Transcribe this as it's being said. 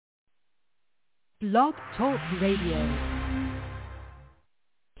Blog Talk Radio.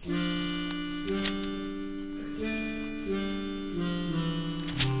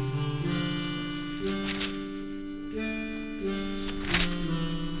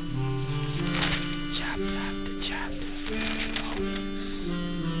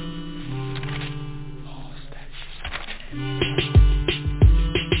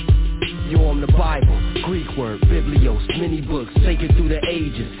 Biblios, many books, taken through the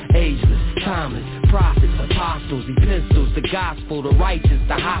ages, ageless, timeless, prophets, apostles, epistles, the gospel, the righteous,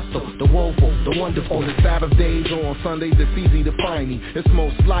 the hostile, the woeful, the wonderful. On the Sabbath days or on Sundays, it's easy to find me. It's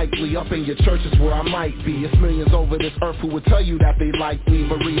most likely up in your churches where I might be. It's millions over this earth who would tell you that they like me,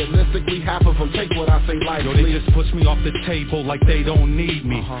 but realistically, half of them take what I say lightly. Yo, they just push me off the table like they don't need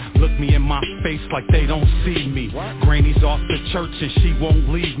me. Look me in my face like they don't see me. Granny's off the church and she won't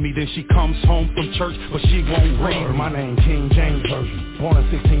leave me. Then she comes home from church, but she won't read me. My name King James Version, born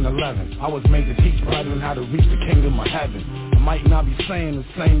in 1611. I was made to teach brethren how to reach the kingdom of heaven. I might not be saying the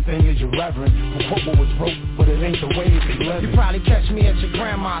same thing as your reverend, but quote what was broke, but it ain't the way they live. You probably catch me at your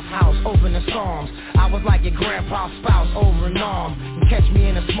grandma's house, opening Psalms. I was like your grandpa's spouse, over and arm. You catch me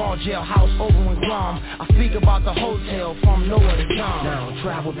in a small jailhouse, over in Guam. I speak about the hotel from Noah to John. Now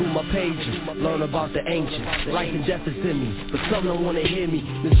travel through my pages, learn about the ancients. Life and death is in me, but some don't want to hear me.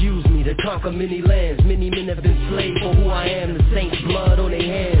 Misuse me to conquer many lands. Many men have been slaves for who I am. The saints' blood on their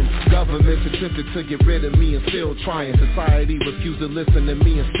hands. Governments attempted to get rid of me and still trying. Society refused to listen to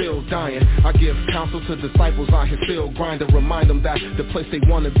me and still dying. I give counsel to disciples out here still grinding. Remind them that the place they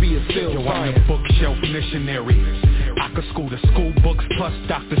want to be is still I'm a bookshelf missionary. I could school the school books plus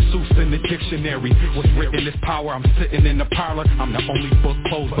Dr. Seuss in the dictionary. What's written is power. I'm sitting in the parlor. I'm the only book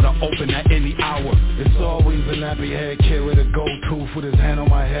closed, but I open at any hour. It's always a nappy head kid with a gold tooth with his hand on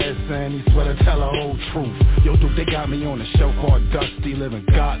my head saying he swear to tell the whole truth. Yo, dude, they got me on a show called Dusty. Living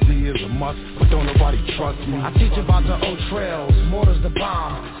godly is a must, but don't nobody trust me. I teach about the old trails, mortars the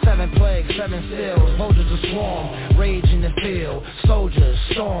bomb, 7 plagues, 7 seals, soldiers to swarm, rage in the field, soldiers,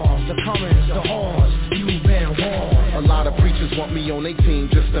 storms, the comings, the horns, you've been warned. A lot of preachers want me on their team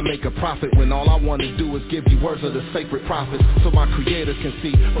just to make a profit, when all I want to do is give you words of the sacred prophets, so my creators can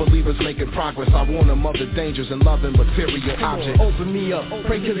see believers making progress. I warn them of the dangers in loving material objects. Open me up,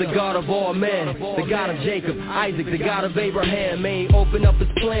 pray to the God of all men, the God of Jacob, Isaac, the God of Abraham. May he open up his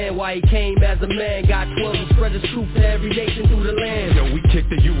plan why he came as a man, got 12 and spread his truth to every nation through the land. Yo, we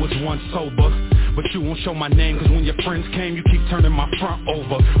kicked it, you was once sober, but you won't show my name, cause when your friends came, you keep turning my front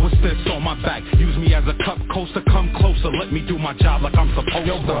over. What's this on my back? Use me as a cup coaster, come closer, let me do my job like I'm supposed to.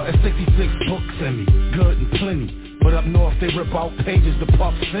 Yo, it's 66 books in me, good and plenty, but up north they rip out pages to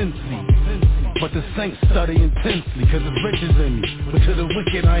puff Cincy. But the saints study intensely, cause the riches in me, but to the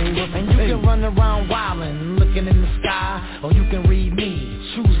wicked I ain't worth a And you can run around wildin', looking in the sky, or you can read me,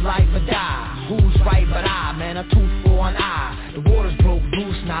 choose life or die. Who's right but I, man, a tooth for an eye. The waters broke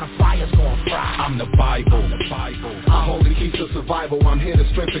loose, now the fire's gonna fry. I'm the Bible. I hold the keys to survival. I'm here to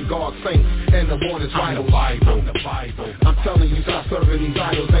strengthen God's saints and the waters vital. I'm the Bible. I'm telling you, stop serving these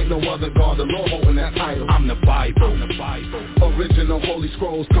idols. Ain't no other God, the Lord holding that title. I'm the Bible. Original holy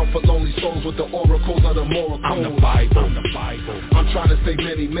scrolls, comfort lonely souls with the oracles of the moral code. I'm the Bible. I'm trying to save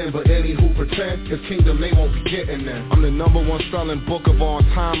many men, but any who pretend his kingdom, they won't be getting there. I'm the #1 selling book of all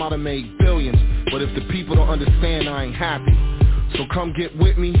time. I done made billions, but if the people don't understand, I ain't happy. So come get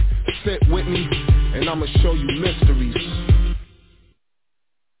with me, sit with me, and I'ma show you mysteries.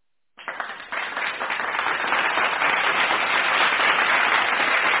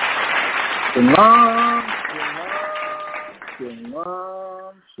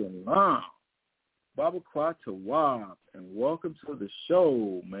 Shalom. Baba Kwatawab, and welcome to the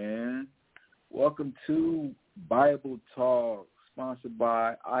show, man. Welcome to Bible Talk, sponsored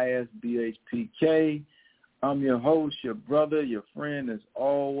by ISBHPK. I'm your host, your brother, your friend, as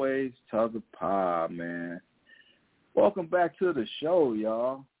always, Tugger Pie, man. Welcome back to the show,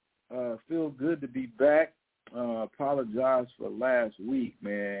 y'all. Feel good to be back. Apologize for last week,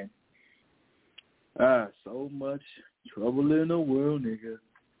 man. So much trouble in the world, nigga.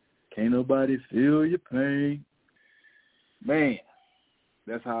 Can't nobody feel your pain. Man,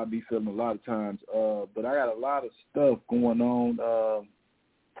 that's how I be feeling a lot of times. But I got a lot of stuff going on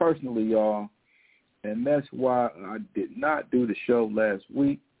personally, y'all. And that's why I did not do the show last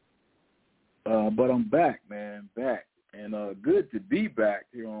week. But I'm back, man, back. And good to be back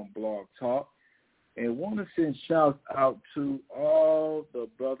here on Blog Talk. And want to send shouts out to all the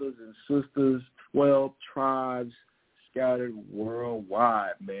brothers and sisters, 12 tribes scattered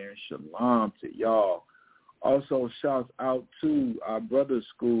worldwide, man. Shalom to y'all. Also, shouts out to our brother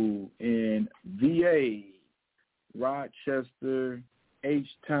school in VA, Rochester,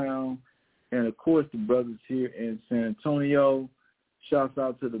 H-Town, And, of course, the brothers here in San Antonio. Shouts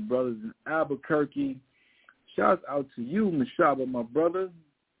out to the brothers in Albuquerque. Shouts out to you, Mashaba, my brother,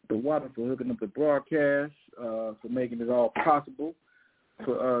 the water for hooking up the broadcast, for making it all possible,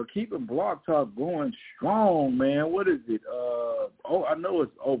 for keeping Blog Talk going strong, man. What is it? I know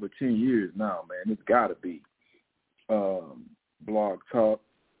it's over 10 years now, man. It's got to be Blog Talk.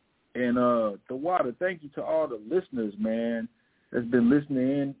 And the water, thank you to all the listeners, man, that's been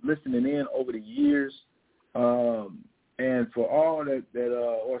listening in over the years, and for all that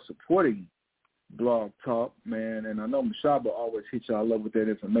are supporting Blog Talk, man. And I know Mashaba always hits y'all up with that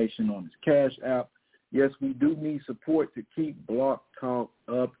information on his Cash App. Yes, we do need support to keep Blog Talk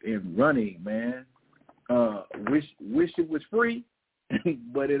up and running, man. Wish it was free,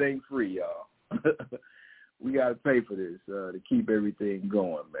 but it ain't free, y'all. We got to pay for this to keep everything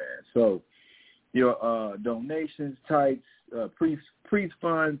going, man. So your donations, types, priest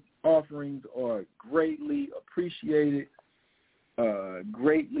funds, offerings are greatly appreciated,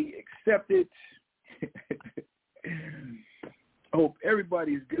 greatly accepted. Hope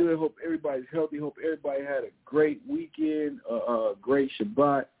everybody's good. Hope everybody's healthy. Hope everybody had a great weekend, great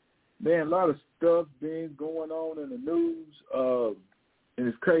Shabbat. Man, a lot of stuff been going on in the news, and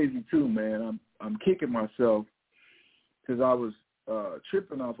it's crazy too, man. I'm kicking myself because I was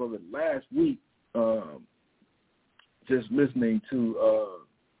tripping off of it last week, just listening to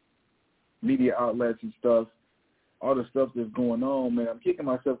media outlets and stuff, all the stuff that's going on, man. I'm kicking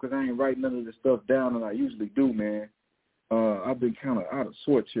myself because I ain't writing none of this stuff down, and I usually do, man. I've been kind of out of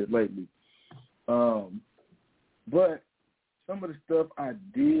sorts here lately. But some of the stuff I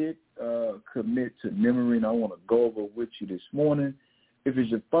did commit to memory, and I want to go over with you this morning. If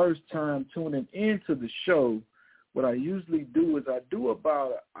it's your first time tuning into the show, what I usually do is I do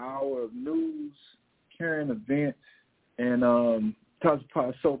about an hour of news, current events, and talk about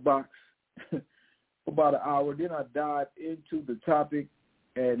a soapbox for about an hour. Then I dive into the topic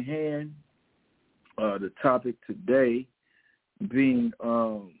at hand. The topic today being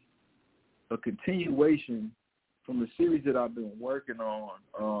a continuation from the series that I've been working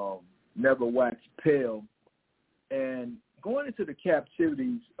on, Never Wax Pale, and going into the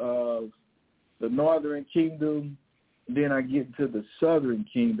captivities of the northern kingdom. Then I get into the southern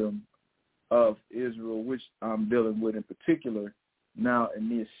kingdom of Israel, which I'm dealing with in particular now in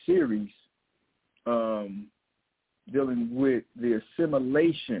this series, dealing with the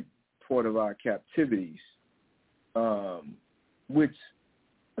assimilation part of our captivities, which,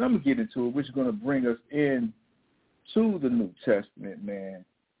 and I'm going to get into it, which is going to bring us in to the New Testament, man.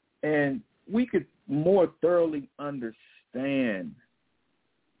 And we could more thoroughly understand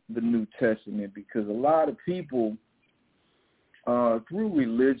the New Testament because a lot of people, through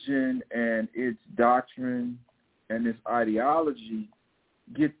religion and its doctrine and its ideology,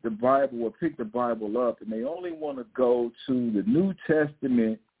 get the Bible or pick the Bible up, and they only want to go to the New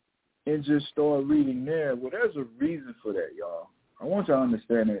Testament and just start reading there. Well, there's a reason for that, y'all. I want y'all to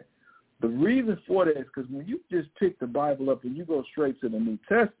understand that. The reason for that is because when you just pick the Bible up and you go straight to the New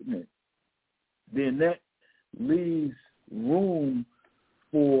Testament, then that leaves room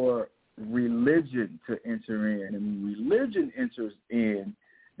for religion to enter in. And when religion enters in,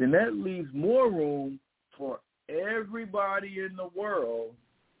 then that leaves more room for everybody in the world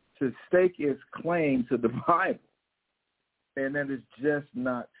to stake its claim to the Bible. And that is just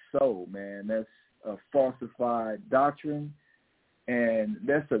not so, man. That's a falsified doctrine, and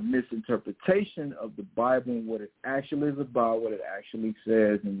that's a misinterpretation of the Bible and what it actually is about, what it actually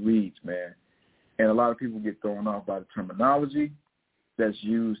says and reads, man. And a lot of people get thrown off by the terminology that's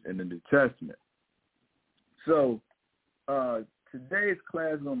used in the New Testament. So today's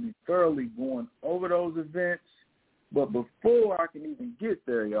class is going to be thoroughly going over those events. But before I can even get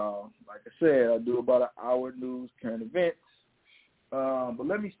there, y'all, like I said, I'll do about an hour news, current events. But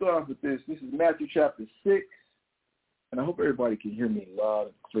let me start off with this. This is Matthew chapter 6, and I hope everybody can hear me loud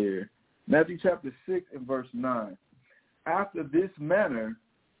and clear. Matthew chapter 6 and verse 9. After this manner,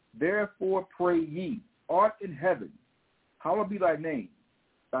 therefore pray ye, art in heaven, hallowed be thy name.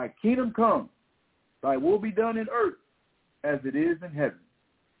 Thy kingdom come, thy will be done in earth as it is in heaven.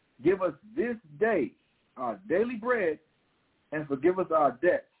 Give us this day our daily bread, and forgive us our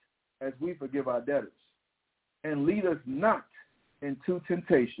debts as we forgive our debtors. And lead us not into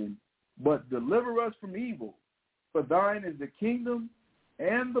temptation, but deliver us from evil. For thine is the kingdom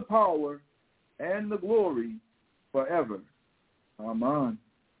and the power and the glory forever. Amen.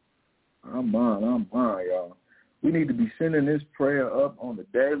 Amen, y'all. We need to be sending this prayer up on the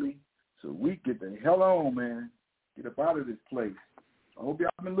daily so we get the hell on, man. Get up out of this place. I hope y'all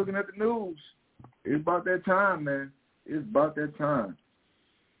been looking at the news. It's about that time, man. It's about that time.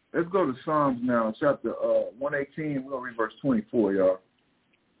 Let's go to Psalms now, chapter 118. We're going to read verse 24, y'all.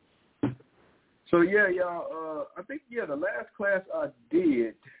 So, yeah, y'all, I think, the last class I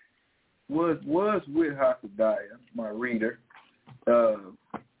did was with Hasadiah, my reader.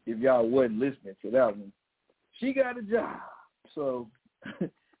 If y'all wasn't listening to that one. She got a job, so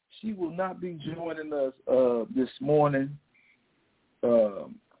she will not be joining us this morning. Y'all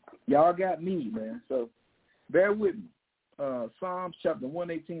got me, man, so bear with me. Psalms chapter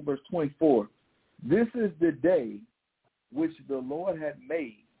 118, verse 24. This is the day which the Lord had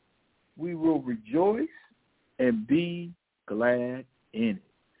made. We will rejoice and be glad in it.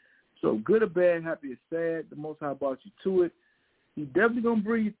 So good or bad, happy or sad, the Most High brought you to it. He definitely going to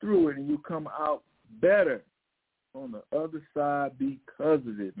bring you through it, and you come out better on the other side because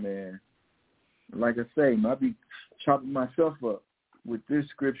of it, man. Like I say, I be chopping myself up with this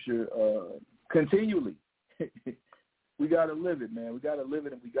scripture continually. We got to live it, man. We got to live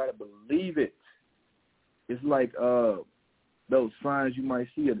it, and we got to believe it. It's like those signs you might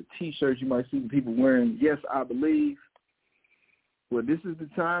see or the T-shirts you might see people wearing, yes, I believe. Well, this is the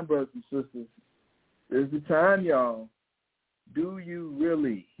time, brothers and sisters. This is the time, y'all. Do you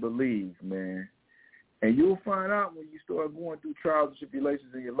really believe, man? And you'll find out when you start going through trials and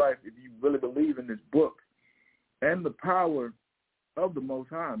tribulations in your life if you really believe in this book and the power of the Most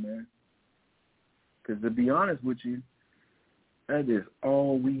High, man. Because to be honest with you, that is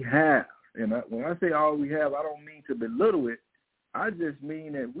all we have. And when I say all we have, I don't mean to belittle it. I just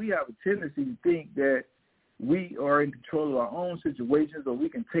mean that we have a tendency to think that we are in control of our own situations, or we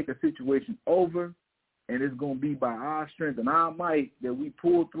can take a situation over, and it's going to be by our strength and our might that we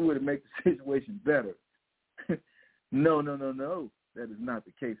pull through it and make the situation better. No. That is not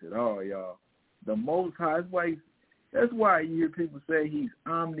the case at all, y'all. The Most High, that's why you hear people say he's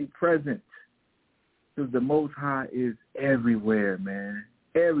omnipresent, because the Most High is everywhere, man.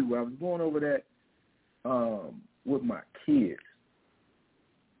 Everywhere. I was going over that with my kids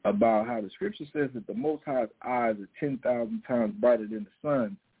about how the scripture says that the Most High's eyes are 10,000 times brighter than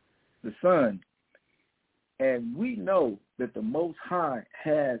the sun. And we know that the Most High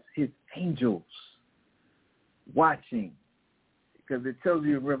has his angels watching, because it tells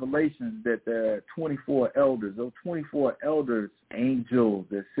you in Revelations that there are 24 elders, those 24 elders, angels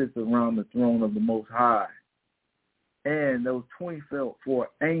that sit around the throne of the Most High. And those 24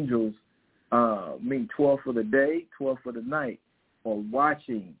 angels mean 12 for the day, 12 for the night, are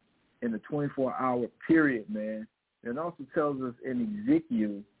watching in the 24-hour period, man. It also tells us in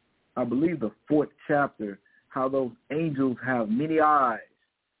Ezekiel, I believe the 4th chapter, how those angels have many eyes.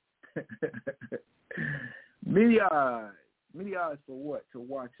 Many eyes. Many eyes for what? To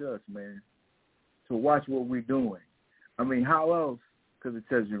watch us, man. To watch what we're doing. I mean, how else? Because it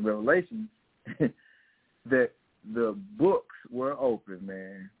tells you in Revelation that the books were open,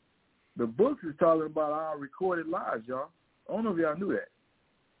 man. The books is talking about our recorded lives, y'all. I don't know if y'all knew that.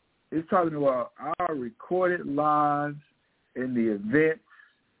 It's talking about our recorded lives and the events,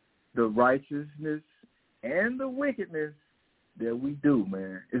 the righteousness, and the wickedness that we do,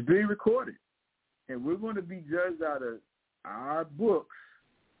 man. It's being recorded. And we're going to be judged out of our books,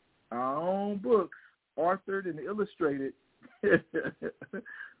 our own books, authored and illustrated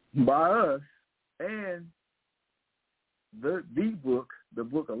by us, and the book, the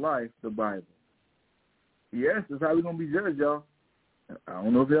book of life, the Bible. Yes, that's how we're going to be judged, y'all. I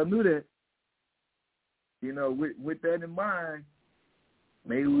don't know if y'all knew that. You know, with that in mind,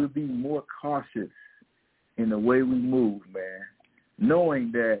 maybe we'll be more cautious in the way we move, man,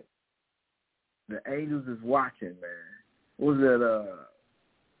 knowing that the angels is watching, man. What was that?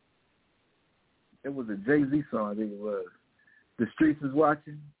 It was a Jay-Z song, I think it was. The streets is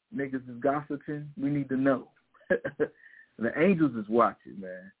watching, niggas is gossiping. We need to know. The angels is watching,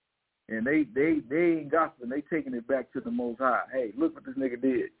 man. And they ain't gossiping. They taking it back to the Most High. Hey, look what this nigga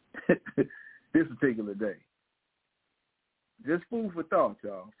did this particular day. Just food for thought,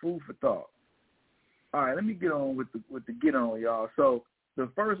 y'all. Food for thought. All right, let me get on with the get on, y'all. So the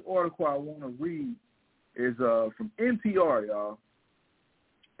first article I want to read is from NPR, y'all.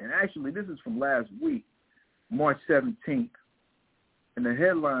 And actually, this is from last week, March 17th. And the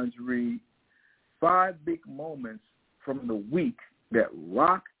headlines read, 5 big moments from the week that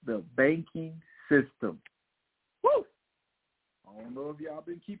rocked the banking system. Woo! I don't know if y'all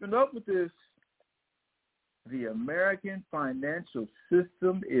been keeping up with this. The American financial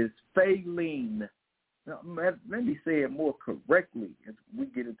system is failing. Now, let me say it more correctly as we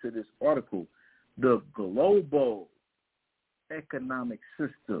get into this article. The global economic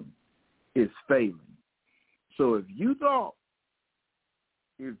system is failing. So if you thought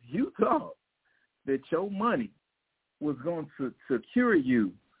that your money was going to secure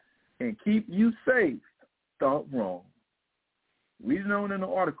you and keep you safe thought wrong. Reading on in the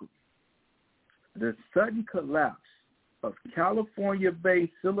article, the sudden collapse of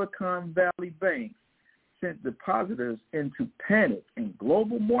California-based Silicon Valley Bank sent depositors into panic and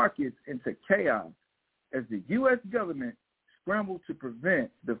global markets into chaos as the U.S. government scrambled to prevent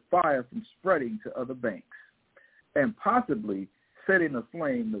the fire from spreading to other banks and possibly setting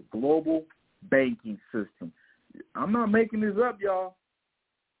aflame the global banking system. I'm not making this up, y'all.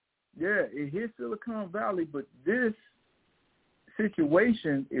 Yeah, it hit Silicon Valley, but this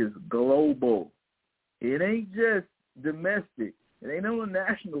situation is global. It ain't just domestic. It ain't on a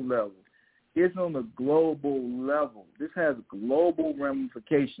national level. It's on a global level. This has global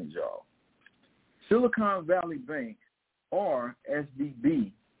ramifications, y'all. Silicon Valley Bank, or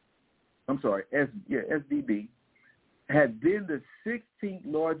SVB, SVB, had been the 16th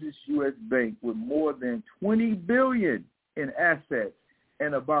largest U.S. bank with more than $20 billion in assets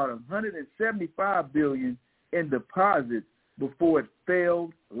and about $175 billion in deposits before it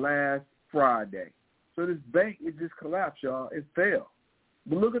failed last Friday. So this bank, it just collapsed, y'all. It failed.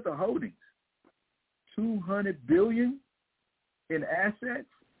 But look at the holdings. $200 billion in assets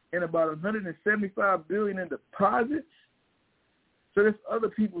and about $175 billion in deposits. So that's other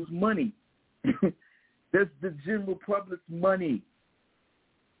people's money. That's the general public's money.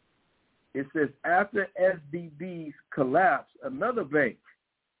 It says after SVB's collapse, another bank,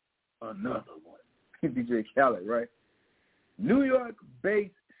 another one, DJ Khaled, right? New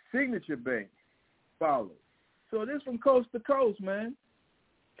York-based Signature Bank followed. So this from coast to coast, man.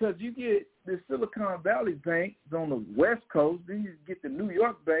 Because you get the Silicon Valley Bank on the West Coast, then you get the New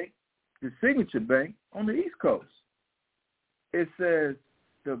York Bank, the Signature Bank on the East Coast. It says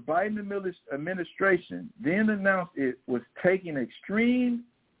the Biden administration then announced it was taking extreme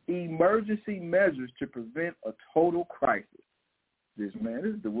emergency measures to prevent a total crisis. This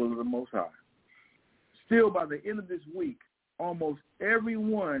is the will of the Most High. Still, by the end of this week, almost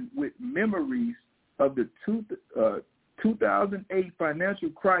everyone with memories of the 2008 financial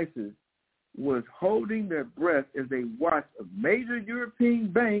crisis was holding their breath as they watched a major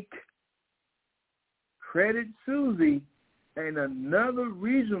European bank, Credit Suisse, and another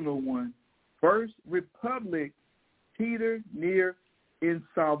regional one, First Republic, teeter near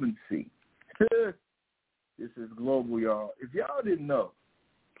insolvency. This is global, y'all. If y'all didn't know,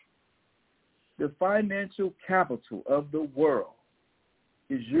 the financial capital of the world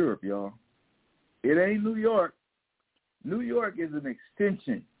is Europe, y'all. It ain't New York. New York is an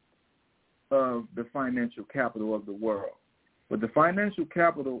extension of the financial capital of the world. But the financial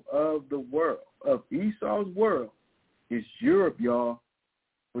capital of the world, of Esau's world, is Europe, y'all.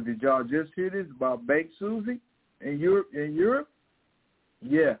 But did y'all just hear this about Bank Susie in Europe?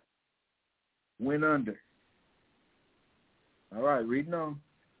 Yeah. Went under. All right, reading on.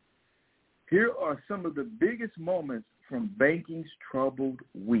 Here are some of the biggest moments from banking's troubled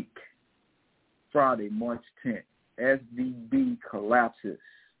week. Friday, March 10th, SVB collapses.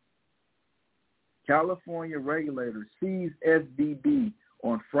 California regulators seized SVB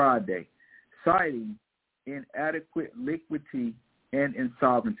on Friday, citing inadequate liquidity and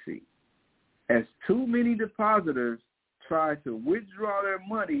insolvency, as too many depositors tried to withdraw their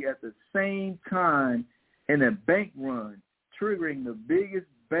money at the same time in a bank run, triggering the biggest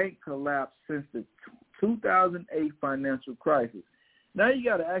bank collapse since the 2008 financial crisis. Now you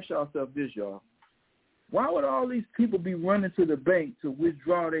got to ask yourself this, y'all. Why would all these people be running to the bank to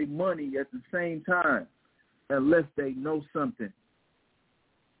withdraw their money at the same time unless they know something?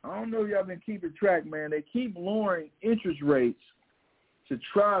 I don't know if y'all been keeping track, man. They keep lowering interest rates to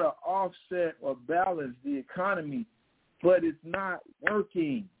try to offset or balance the economy, but it's not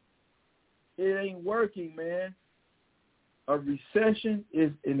working. It ain't working, man. A recession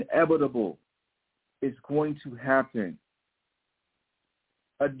is inevitable. It's going to happen.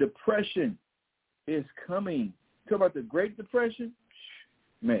 A depression is coming. Talk about the Great Depression?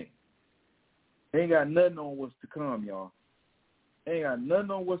 Man, ain't got nothing on what's to come, y'all. Ain't got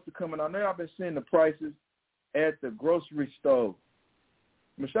nothing on what's to come. And I know I've been seeing the prices at the grocery store.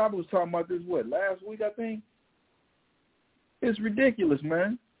 Mashaba was talking about this, last week, I think? It's ridiculous,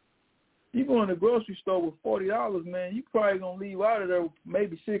 man. You go in the grocery store with $40, man, you probably going to leave out of there with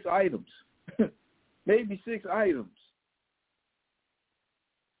maybe 6 items. Maybe 6 items.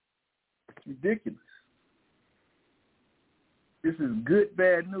 It's ridiculous. This is good,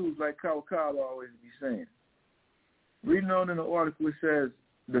 bad news, like Kawakala always be saying. Reading on in the article, it says,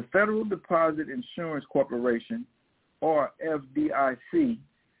 the Federal Deposit Insurance Corporation, or FDIC,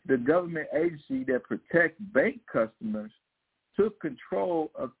 the government agency that protects bank customers, took control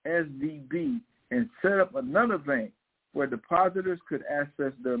of SVB and set up another bank where depositors could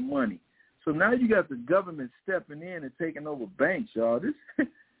access their money. So now you got the government stepping in and taking over banks, y'all. This,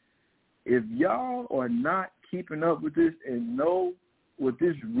 if y'all are not keeping up with this and know what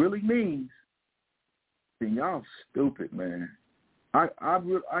this really means, then y'all stupid, man. I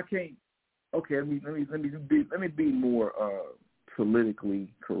can't. Okay, let me be more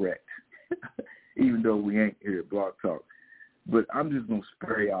politically correct, even though we ain't here at Blog Talk. But I'm just gonna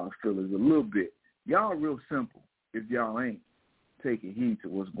spare y'all feelings a little bit. Y'all real simple if y'all ain't taking heed to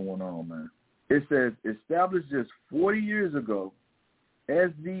what's going on, man. It says, established just 40 years ago,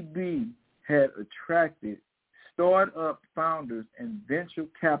 SVB had attracted startup founders and venture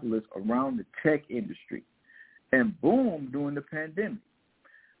capitalists around the tech industry and boomed during the pandemic.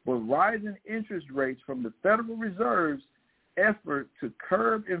 But rising interest rates from the Federal Reserve's effort to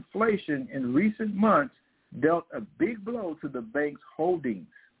curb inflation in recent months dealt a big blow to the bank's holdings,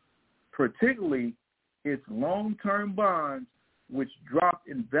 particularly its long-term bonds, which dropped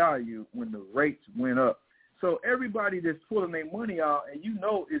in value when the rates went up. So everybody that's pulling their money out, and you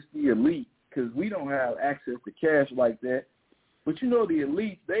know it's the elite, because we don't have access to cash like that. But you know the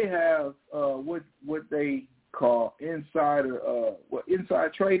elites, they have what they call inside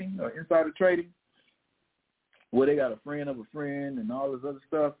trading, where they got a friend of a friend and all this other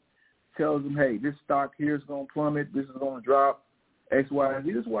stuff, tells them, hey, this stock here is going to plummet, this is going to drop, X, Y, and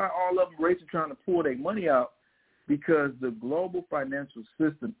Z. This is why all of them racing trying to pull their money out, because the global financial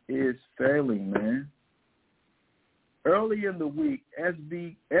system is failing, man. Early in the week,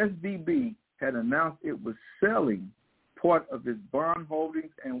 SVB had announced it was selling part of its bond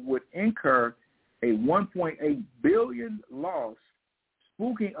holdings and would incur a $1.8 billion loss,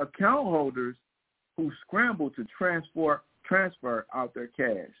 spooking account holders who scrambled to transfer out their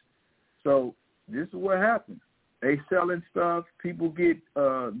cash. So this is what happens. They selling stuff. People get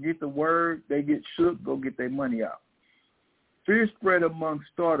the word. They get shook. Go get their money out. Fear spread among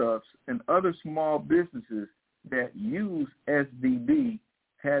startups and other small businesses that use SVB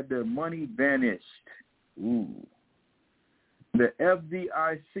had their money vanished. Ooh. The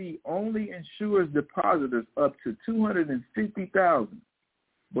FDIC only insures depositors up to $250,000,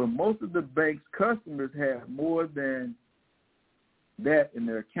 but most of the bank's customers have more than that in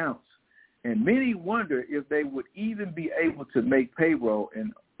their accounts. And many wonder if they would even be able to make payroll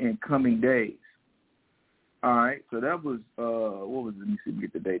in coming days. All right, so that was, what was it? Let me see,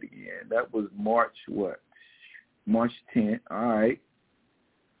 get the date again. That was March 10th. All right.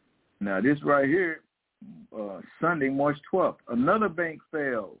 Now, this right here, Sunday, March 12th, another bank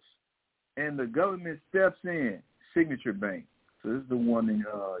fails, and the government steps in, Signature Bank. So this is the one in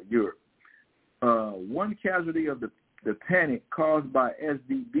Europe. One casualty of the panic caused by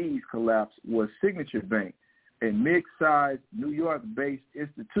SVB's collapse was Signature Bank, a mid-sized New York-based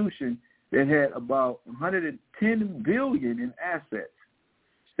institution that had about $110 billion in assets.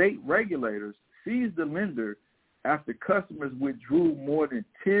 State regulators seized the lender after customers withdrew more than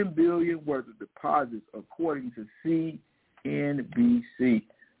 $10 billion worth of deposits, according to CNBC.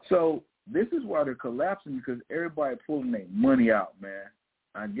 So this is why they're collapsing, because everybody pulling their money out, man.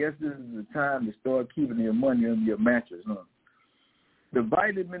 I guess this is the time to start keeping your money under your mattress, huh? The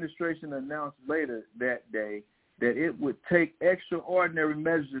Biden administration announced later that day that it would take extraordinary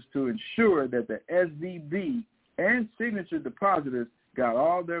measures to ensure that the SVB and Signature depositors got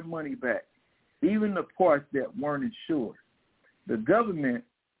all their money back, even the parts that weren't insured. The government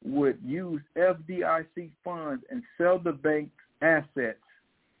would use FDIC funds and sell the bank's assets,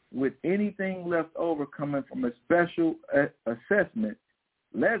 with anything left over coming from a special assessment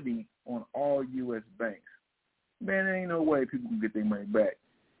levied on all U.S. banks. Man, there ain't no way people can get their money back.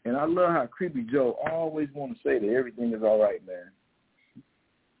 And I love how Creepy Joe always want to say that everything is all right, man.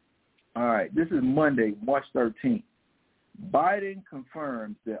 All right, this is Monday, March 13th. Biden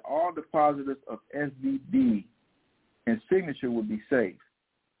confirms that all depositors of SVB and Signature will be safe,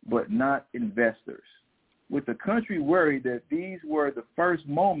 but not investors. With the country worried that these were the first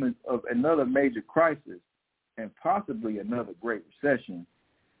moments of another major crisis and possibly another great recession,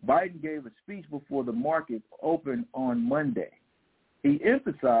 Biden gave a speech before the market opened on Monday. He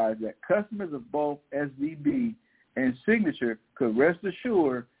emphasized that customers of both SVB and Signature could rest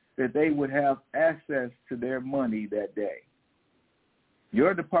assured that they would have access to their money that day.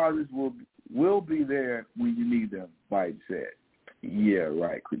 Your deposits will be there when you need them, Biden said. Yeah,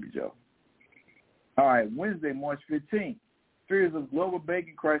 right, Creepy Joe. All right, Wednesday, March 15th. Fears of global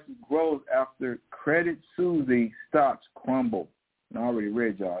banking crisis grows after Credit Suisse stocks crumble. And I already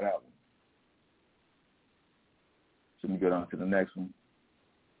read y'all that one. So let me go down to the next one.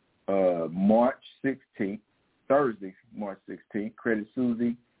 March 16th, Thursday, March 16th, Credit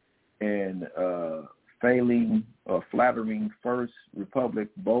Suisse and flattering First Republic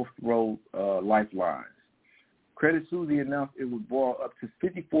both wrote lifelines. Credit Suisse announced it would borrow up to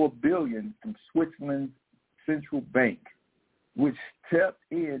 $54 billion from Switzerland's central bank, which stepped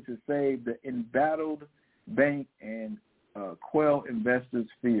in to save the embattled bank and quell investors'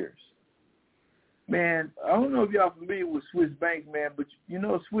 fears. Man, I don't know if y'all familiar with Swiss banks, man, but you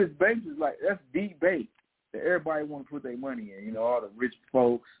know Swiss banks is like, that's the bank that everybody want to put their money in. You know, all the rich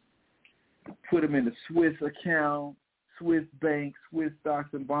folks put them in the Swiss account, Swiss bank, Swiss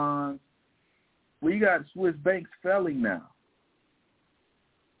stocks and bonds. Well, you got Swiss banks failing now.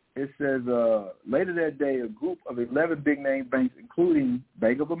 It says later that day, a group of 11 big-name banks, including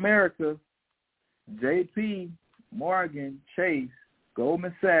Bank of America, J.P. Morgan Chase,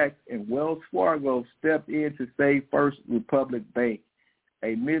 Goldman Sachs, and Wells Fargo stepped in to save First Republic Bank,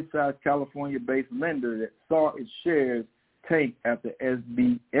 a mid-sized California-based lender that saw its shares tank after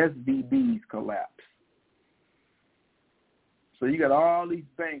SVB's collapse. So you got all these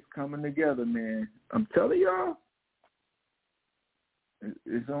banks coming together, man. I'm telling y'all,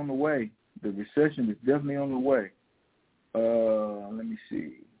 it's on the way. The recession is definitely on the way. Let me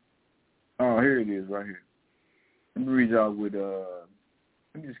see. Oh, here it is right here. Let me read y'all with,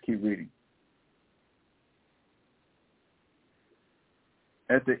 let me just keep reading.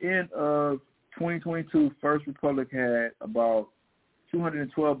 At the end of 2022, First Republic had about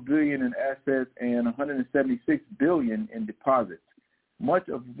 $212 billion in assets and $176 billion in deposits, much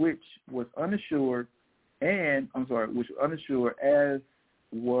of which was uninsured, as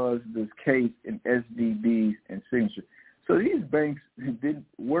was the case in SVB's and Signature. So these banks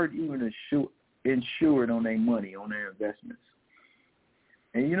weren't even insured on their money, on their investments.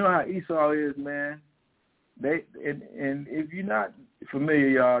 And you know how Esau is, man. And if you're not familiar,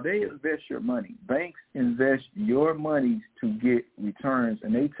 y'all, they invest your money. Banks invest your money to get returns,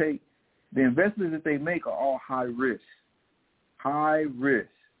 and they take the investments that they make are all high risk,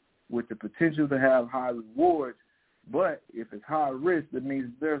 with the potential to have high rewards. But if it's high risk, that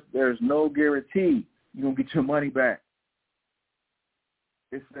means there's no guarantee you're gonna get your money back.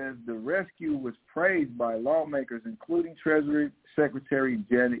 It says the rescue was praised by lawmakers, including Treasury Secretary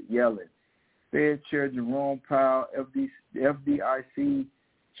Janet Yellen, Fed Chair Jerome Powell, FDIC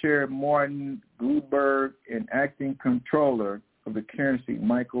Chair Martin Goodberg, and Acting Comptroller of the Currency,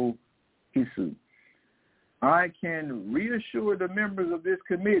 Michael Hisu. I can reassure the members of this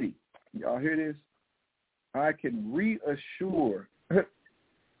committee. Y'all hear this? I can reassure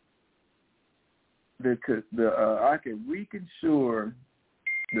I can reassure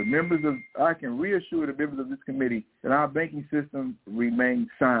the members of this committee that our banking system remains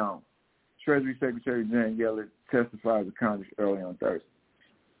sound. Treasury Secretary Janet Yellen testified to Congress early on Thursday.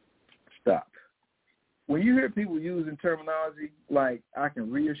 Stop. When you hear people using terminology like "I can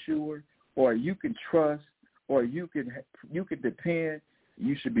reassure," or "you can trust," or "you can depend,"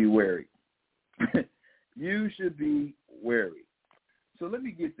 you should be wary. You should be wary. So let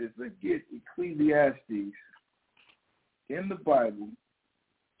me get this. Let's get Ecclesiastes in the Bible,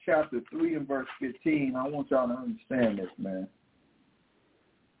 chapter 3 and verse 15. I want y'all to understand this, man.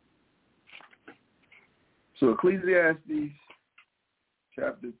 So Ecclesiastes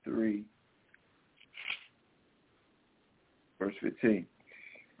chapter 3, verse 15.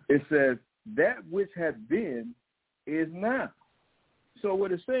 It says, that which has been is now. So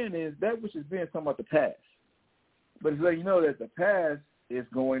what it's saying is that which has been talking about the past. But it's letting you know that the past is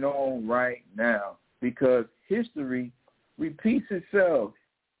going on right now because history repeats itself.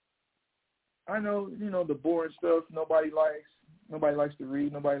 I know, the boring stuff nobody likes. Nobody likes to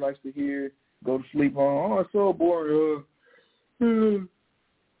read. Nobody likes to hear. Go to sleep on. Oh, it's so boring.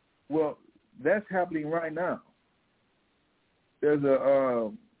 Well, that's happening right now. There's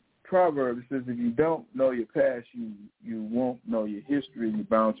a proverb that says if you don't know your past, you won't know your history, and you're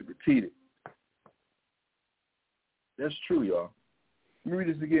bound to repeat it. That's true, y'all. Let me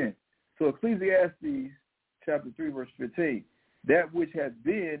read this again. So Ecclesiastes chapter 3, verse 15. That which has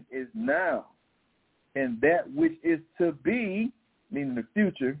been is now, and that which is to be, meaning the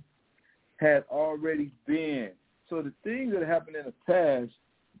future, had already been. So the things that happened in the past,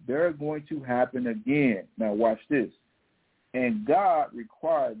 they're going to happen again. Now watch this. And God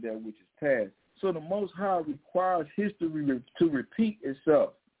required that which is past. So the Most High requires history to repeat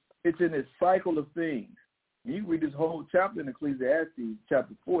itself. It's in this cycle of things. You read this whole chapter in Ecclesiastes,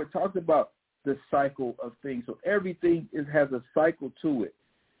 chapter 4, it talks about the cycle of things. So everything has a cycle to it.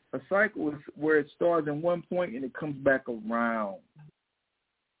 A cycle is where it starts in one point and it comes back around.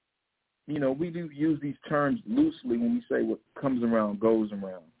 We do use these terms loosely when we say what comes around goes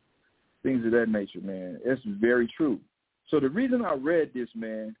around. Things of that nature, man. That's very true. So the reason I read this,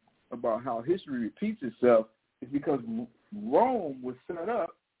 man, about how history repeats itself is because Rome was set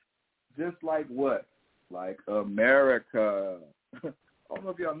up just like what? Like America. I don't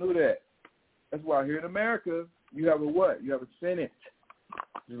know if y'all knew that. That's why here in America, you have a what? You have a Senate,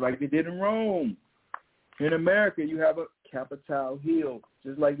 just like they did in Rome. Here in America, you have a Capitol Hill,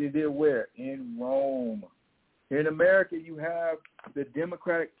 just like they did where? In Rome. Here in America, you have the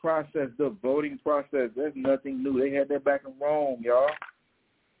democratic process, the voting process. There's nothing new. They had that back in Rome, y'all.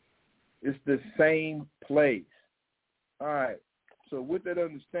 It's the same place. All right. So with that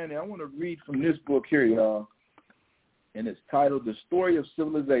understanding, I want to read from this book here, y'all. And it's titled The Story of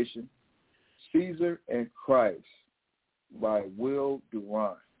Civilization, Caesar and Christ by Will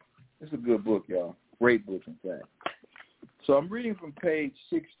Durant. It's a good book, y'all. Great book, in fact. So I'm reading from page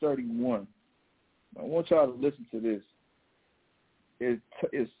 631. I want y'all to listen to this.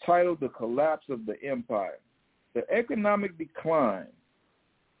 It's titled The Collapse of the Empire. The Economic Decline.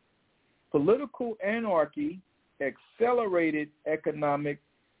 Political anarchy accelerated economic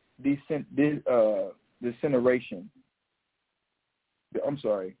disintegration.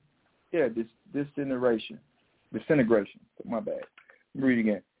 Disintegration. My bad. Read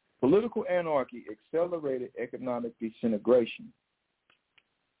again. Political anarchy accelerated economic disintegration.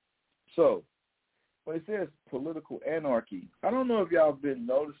 So, when it says political anarchy, I don't know if y'all have been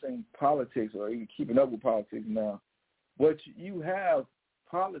noticing politics or even keeping up with politics now, but you have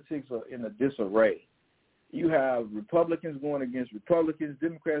politics are in a disarray. You have Republicans going against Republicans,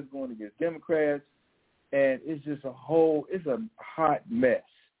 Democrats going against Democrats, and it's just it's a hot mess.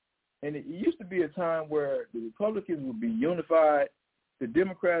 And it used to be a time where the Republicans would be unified, the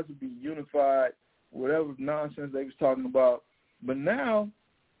Democrats would be unified, whatever nonsense they was talking about. But now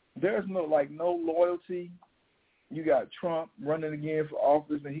there's no loyalty. You got Trump running again for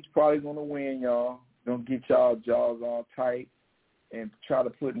office, and he's probably going to win, y'all. Don't get y'all jaws all tight and try to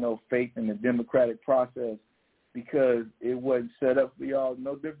put no faith in the democratic process because it wasn't set up for y'all.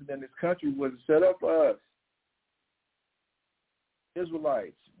 No different than this country wasn't set up for us.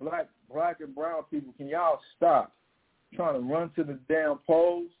 Israelites, black and brown people, can y'all stop trying to run to the damn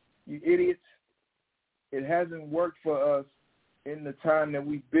polls, you idiots? It hasn't worked for us in the time that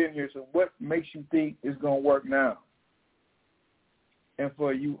we've been here, so what makes you think it's going to work now? And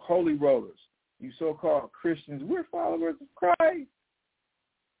for you holy rollers, you so-called Christians, we're followers of Christ.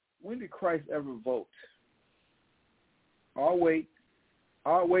 When did Christ ever vote? I'll wait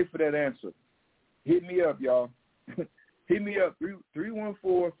for that answer. Hit me up, y'all. Hit me up,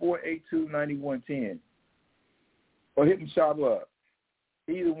 314-482-9110. Or hit me shop up.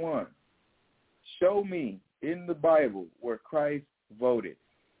 Either one. Show me in the Bible where Christ voted,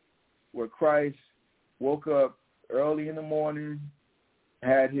 where Christ woke up early in the morning,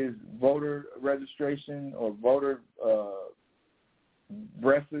 had his voter registration or voter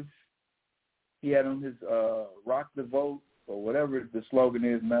breakfast. He had on his Rock the Vote or whatever the slogan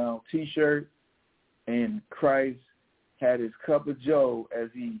is now, T-shirt, and Christ had his cup of joe as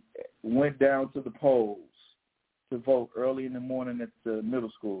he went down to the polls to vote early in the morning at the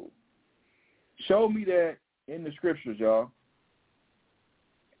middle school. Show me that in the scriptures, y'all.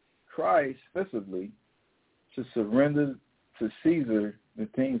 Christ specifically to surrender to Caesar the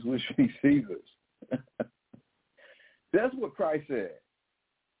things which be Caesar's. That's what Christ said.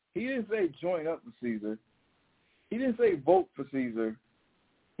 He didn't say join up with Caesar. He didn't say vote for Caesar.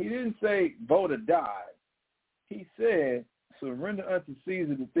 He didn't say vote or die. He said surrender unto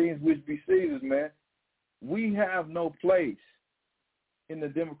Caesar the things which be Caesar's, man. We have no place in the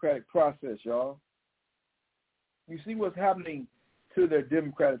democratic process, y'all. You see what's happening to their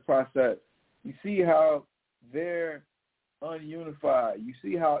democratic process. You see how they're ununified. You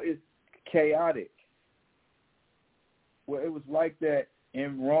see how it's chaotic. Well, it was like that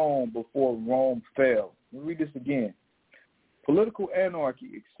in Rome before Rome fell. Let me read this again. Political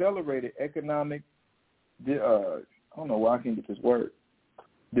anarchy accelerated economic, I don't know why I can't get this word,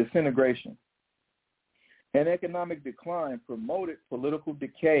 disintegration. And economic decline promoted political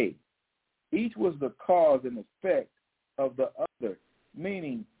decay. Each was the cause and effect of the other,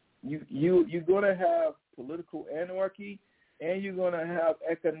 meaning you're going to have political anarchy and you're going to have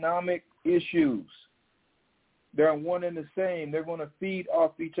economic issues. They're one and the same. They're going to feed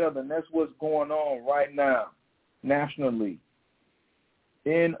off each other, and that's what's going on right now nationally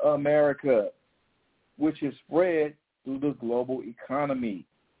in America, which is spread through the global economy,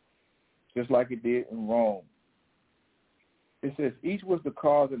 just like it did in Rome. It says, each was the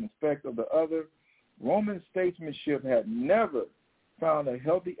cause and effect of the other. Roman statesmanship had never found a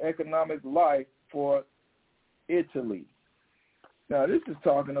healthy economic life for Italy. Now, this is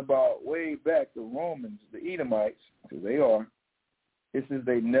talking about way back the Romans, the Edomites, because they are, It says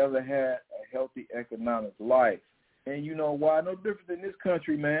they never had a healthy economic life. And you know why? No different than this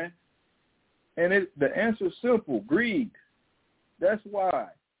country, man. And the answer is simple, greed. That's why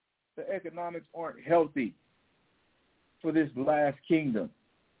the economics aren't healthy for this last kingdom,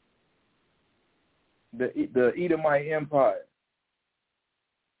 the Edomite Empire.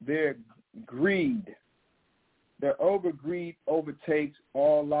 Their greed, their overgreed overtakes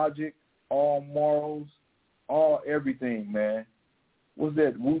all logic, all morals, all everything, man. What's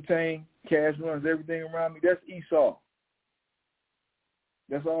that, Wu-Tang? Cash runs everything around me. That's Esau.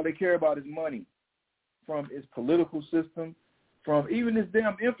 That's all they care about is money, from its political system, from even its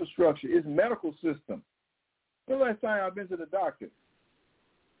damn infrastructure, its medical system. The last time I've been to the doctor,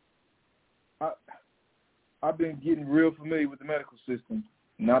 I've been getting real familiar with the medical system,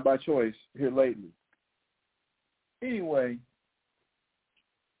 not by choice, here lately. Anyway,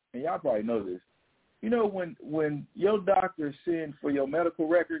 and y'all probably know this, you know, when your doctor sends for your medical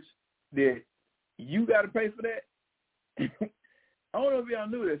records, that you got to pay for that? I don't know if y'all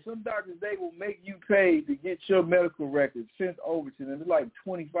knew that. Some doctors, they will make you pay to get your medical records sent over to them. It's like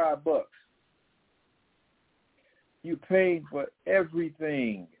 $25. You're paying for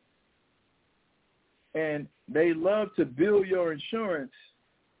everything. And they love to bill your insurance,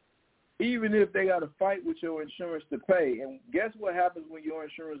 even if they got to fight with your insurance to pay. And guess what happens when your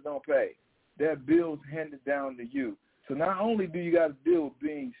insurance don't pay? That bill's handed down to you. So not only do you got to deal with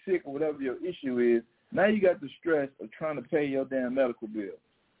being sick or whatever your issue is, now you got the stress of trying to pay your damn medical bill.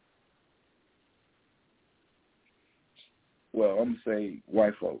 Well, I'm going to say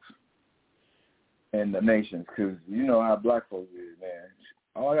white folks and the nations, because you know how black folks is, man.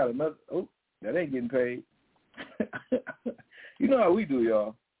 Oh, I got another, oh, that ain't getting paid. You know how we do,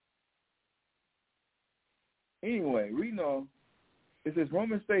 y'all. Anyway, we know it says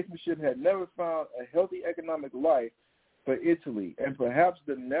Roman statesmanship had never found a healthy economic life for Italy, and perhaps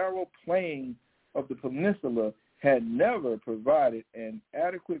the narrow plain of the peninsula had never provided an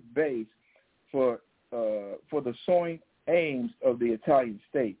adequate base for the soaring aims of the Italian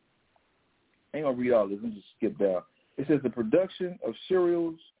state. I ain't gonna read all this. I'm just skip down. It says the production of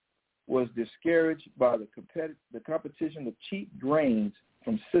cereals was discouraged by the competition of cheap grains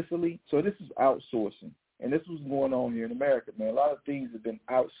from Sicily. So this is outsourcing, and this was going on here in America, man. A lot of things have been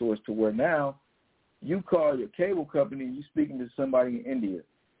outsourced to where now you call your cable company and you're speaking to somebody in India.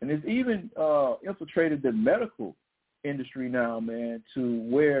 And it's even infiltrated the medical industry now, man, to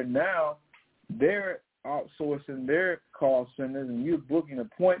where now they're outsourcing their call centers and you're booking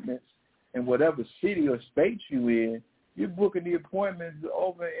appointments in whatever city or state you in. You're booking the appointments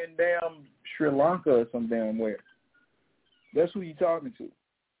over in damn Sri Lanka or some damn where. That's who you're talking to.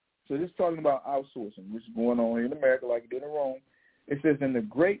 So this is talking about outsourcing, which is going on here in America like it did in Rome. It says, and the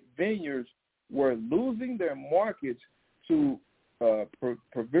great vineyards were losing their markets to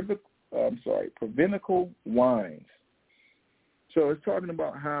provincial wines. So it's talking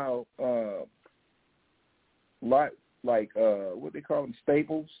about how what they call them,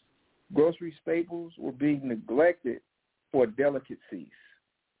 staples, grocery staples were being neglected for delicacies.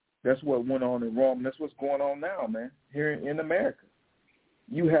 That's what went on in Rome. That's what's going on now, man, here in America.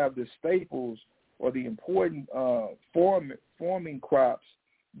 You have the staples or the important forming crops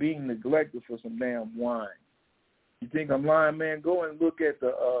being neglected for some damn wine. You think I'm lying, man? Go and look at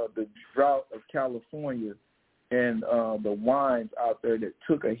the drought of California and the wines out there that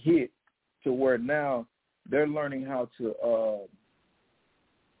took a hit to where now they're learning how to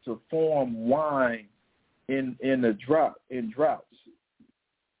form wine in droughts.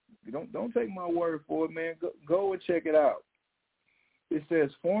 Don't take my word for it, man. Go and check it out. It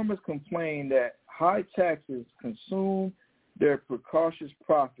says farmers complain that high taxes consumed their precautious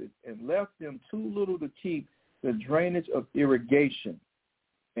profits and left them too little to keep the drainage of irrigation.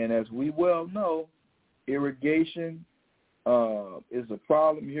 And as we well know, irrigation is a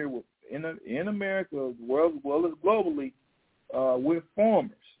problem here in America as well as globally with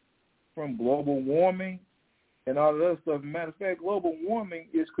farmers, from global warming and all that other stuff. Matter of fact, global warming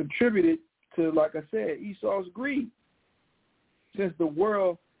is contributed to, like I said, Esau's greed, since the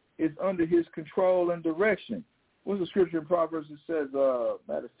world is under his control and direction. What's the scripture in Proverbs that says,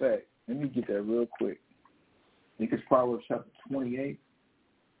 matter of fact, let me get that real quick. I think it's Proverbs chapter 28.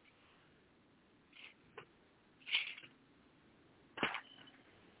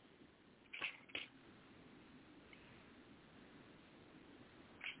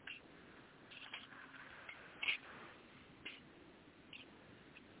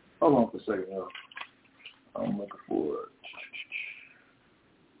 Hold on for a second, y'all. I'm looking for it.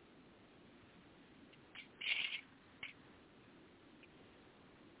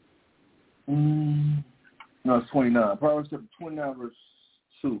 No, it's 29. Proverbs 29, verse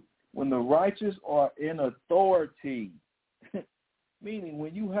 2. When the righteous are in authority, meaning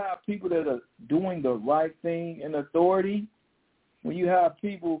when you have people that are doing the right thing in authority, when you have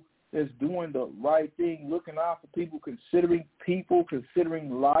people that's doing the right thing, looking out for people,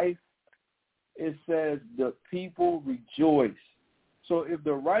 considering life, it says the people rejoice. So if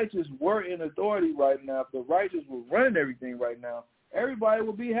the righteous were in authority right now, if the righteous were running everything right now, everybody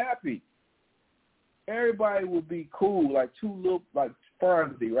would be happy. Everybody would be cool, like two little, like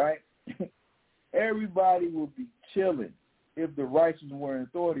Farnsby, right? Everybody would be chilling if the righteous were in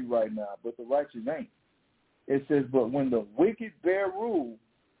authority right now, but the righteous ain't. It says, but when the wicked bear rule,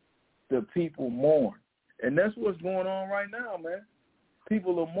 the people mourn. And that's what's going on right now, man.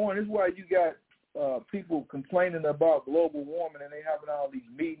 People are mourning. This is why you got people complaining about global warming, and they having all these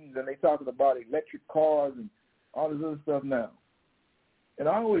meetings, and they talking about electric cars and all this other stuff now. And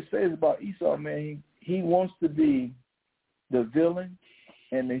I always say this about Esau, man. He wants to be the villain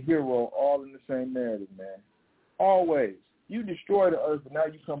and the hero all in the same narrative, man. Always. You destroy the earth, but now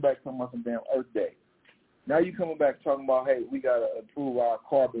you come back talking about some damn Earth Day. Now you coming back talking about, hey, we got to improve our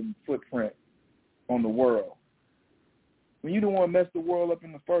carbon footprint on the world. When you don't want to mess the world up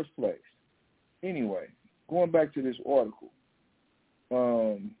in the first place. Anyway, going back to this article.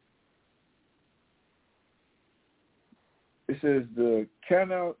 It says the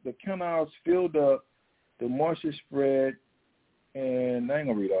canals filled up, the marshes spread, and I ain't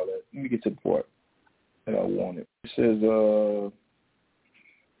going to read all that. Let me get to the part that I wanted. It says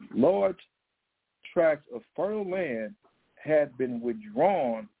large tracts of fertile land had been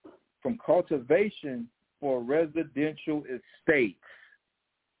withdrawn from cultivation for residential estates.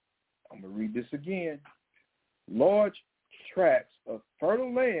 I'm going to read this again. Large tracts of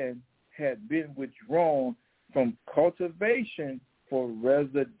fertile land had been withdrawn from cultivation for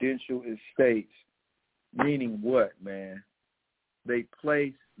residential estates. Meaning what, man? They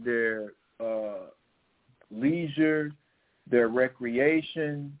place their leisure, their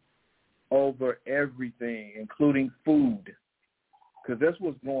recreation over everything, including food. Because that's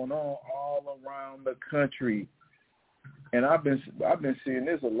what's going on all around the country. And I've been seeing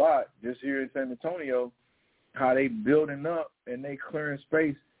this a lot just here in San Antonio, how they building up and they clearing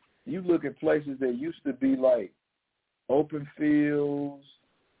space. You look at places that used to be like open fields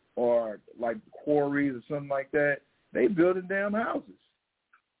or like quarries or something like that. They building damn houses.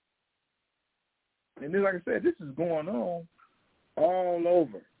 And then, like I said, this is going on all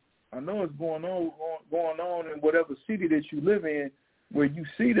over. I know it's going on in whatever city that you live in where you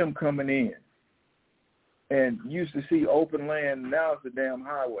see them coming in. And you used to see open land, now it's a damn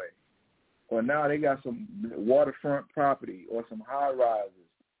highway. Or now they got some waterfront property or some high-rises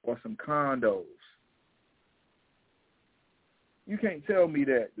or some condos. You can't tell me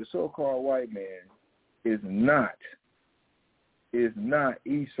that the so-called white man is not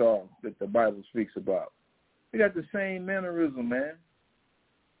Esau that the Bible speaks about. They got the same mannerism, man.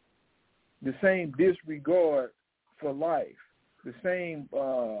 The same disregard for life. The same,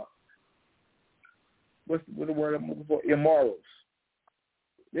 what's the word I'm looking for? Immorals.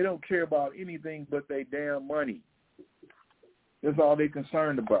 They don't care about anything but their damn money. That's all they're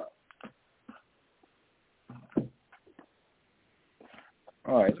concerned about.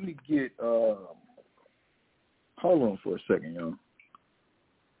 All right, let me get, hold on for a second, y'all.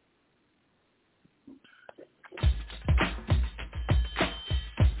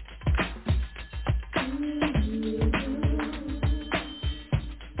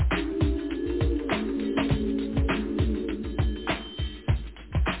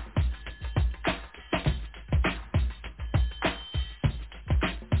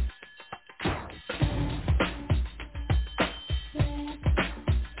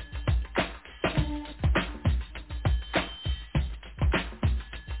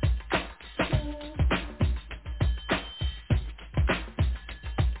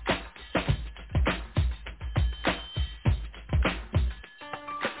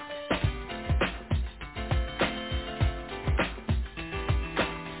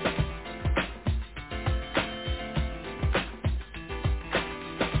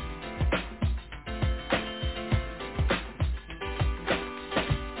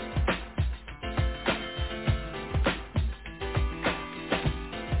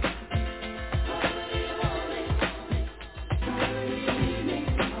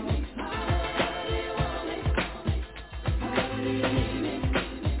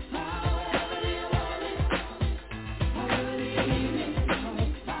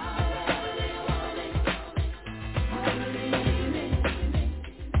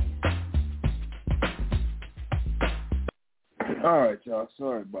 All right, y'all.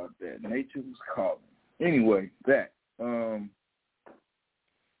 Sorry about that. Nature was calling. anyway, that. Where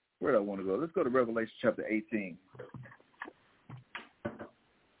do I want to go? Let's go to Revelation chapter 18.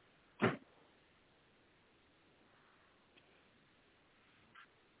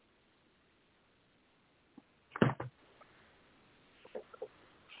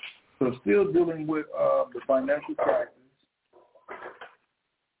 So still dealing with the financial taxes.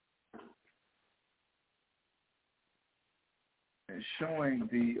 And showing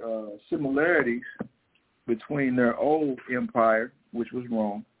the similarities between their old empire, which was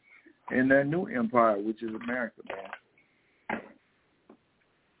Rome, and their new empire, which is America, man.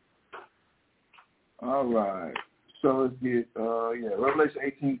 All right. So let's get, Revelation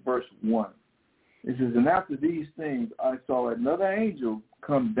 18, verse 1. It says, and after these things I saw another angel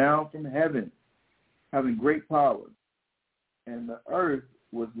come down from heaven, having great power, and the earth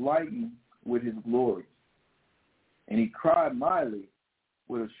was lightened with his glory. And he cried mightily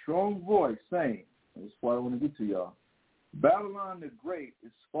with a strong voice, saying, and this is what I want to get to y'all, Babylon the Great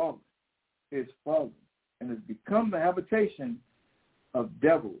is fallen, and has become the habitation of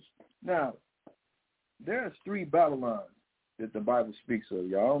devils. Now, there's 3 Babylons that the Bible speaks of,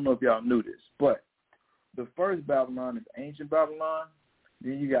 y'all. I don't know if y'all knew this, but the first Babylon is ancient Babylon.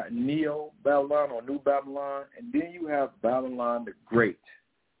 Then you got Neo-Babylon or New Babylon, and then you have Babylon the Great.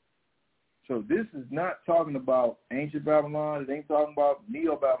 So this is not talking about ancient Babylon. It ain't talking about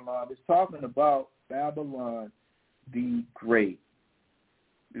Neo-Babylon. It's talking about Babylon the Great.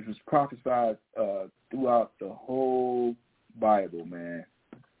 This was prophesied throughout the whole Bible, man.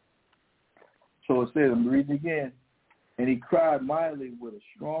 So it says, I'm reading again, and he cried mightily with a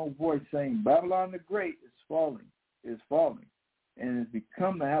strong voice, saying, Babylon the Great is falling, and has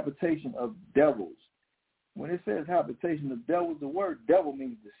become the habitation of devils. When it says habitation of devils, the word devil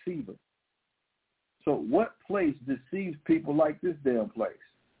means deceiver. So what place deceives people like this damn place?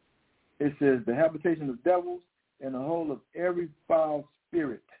 It says the habitation of devils and the whole of every foul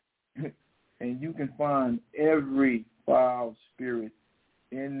spirit. And you can find every foul spirit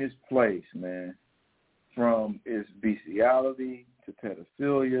in this place, man, from its bestiality to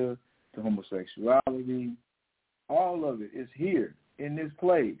pedophilia to homosexuality. All of it is here in this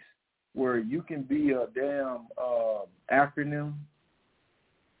place where you can be a damn acronym,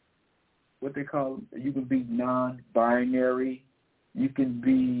 what they call it. You can be non-binary. You can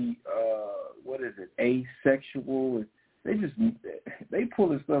be, asexual. They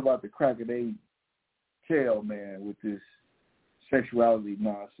pulling stuff out the crack of their tail, man, with this sexuality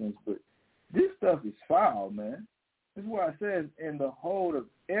nonsense. But this stuff is foul, man. This is why it says, in the hold of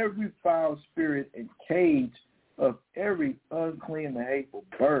every foul spirit and cage of every unclean and hateful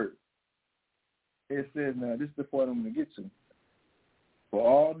bird. It says, now, this is the point I'm going to get to. For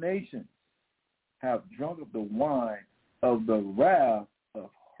all nations have drunk of the wine of the wrath of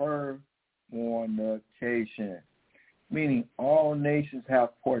her fornication. Meaning all nations have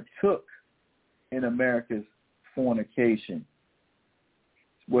partook in America's fornication.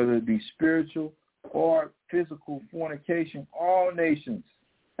 Whether it be spiritual or physical fornication, all nations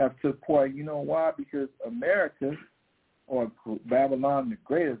have took part. You know why? Because America, or Babylon the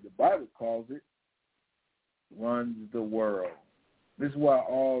Great, as the Bible calls it, runs the world. This is why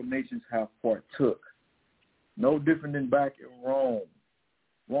all nations have partook. No different than back in Rome.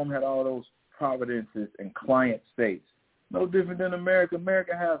 Rome had all those providences and client states. No different than America.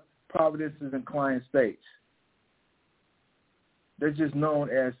 America has providences and client states. They're just known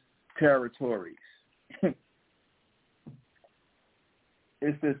as territories.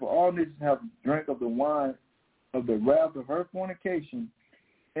 It says, for all nations have drank of the wine of the wrath of her fornication,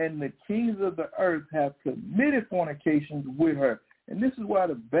 and the kings of the earth have committed fornications with her. And this is why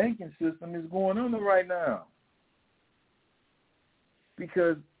the banking system is going under right now.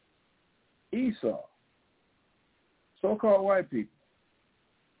 Because Esau, so-called white people,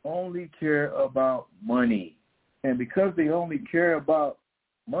 only care about money. And because they only care about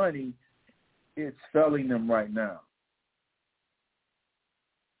money, it's failing them right now.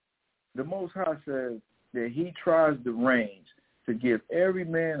 The Most High says that he tries the reins to give every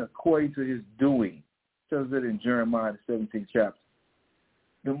man according to his doing. It says it in Jeremiah, the 17th chapter.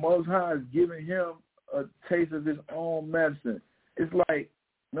 The Most High is giving him a taste of his own medicine. It's like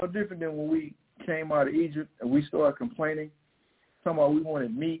no different than when we came out of Egypt and we started complaining, talking about we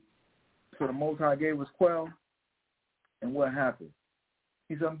wanted meat, so the Most High gave us quail. And what happened?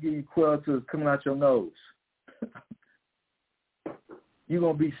 He said, I'm going to give you quail till it's coming out your nose. You're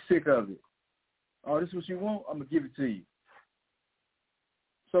going to be sick of it. Oh, this is what you want? I'm going to give it to you.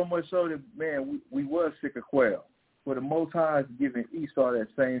 So much so that, man, we was sick of quail. But the Most High is giving Esau that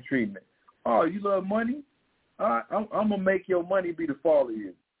same treatment. Oh, you love money? All right, I'm going to make your money be the fall of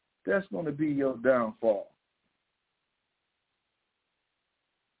you. That's going to be your downfall.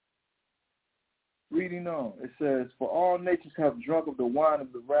 Reading on, it says, for all nations have drunk of the wine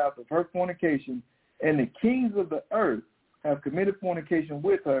of the wrath of her fornication, and the kings of the earth have committed fornication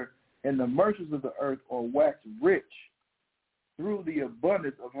with her, and the merchants of the earth are waxed rich through the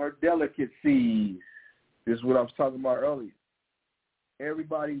abundance of her delicacies. This is what I was talking about earlier.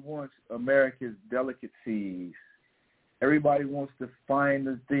 Everybody wants America's delicacies. Everybody wants to find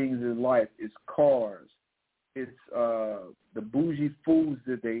the things in life. It's cars. It's the bougie foods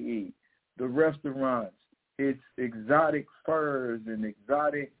that they eat, the restaurants. It's exotic furs and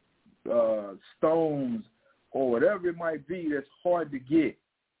exotic stones or whatever it might be that's hard to get,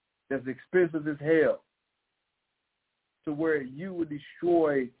 that's expensive as hell, to where you would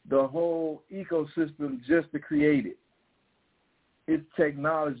destroy the whole ecosystem just to create it. It's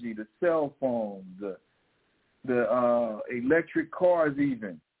technology, the cell phone, the electric cars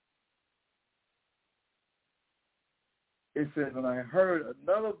even. It says, and I heard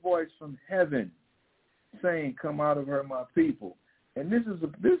another voice from heaven saying, come out of her, my people. And this is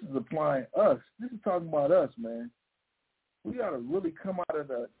applying us. This is talking about us, man. We got to really come out of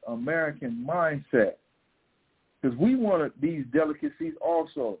the American mindset, because we want these delicacies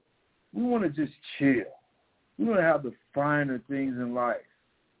also. We want to just chill. We want to have the finer things in life.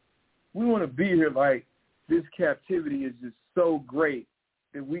 We want to be here like this captivity is just so great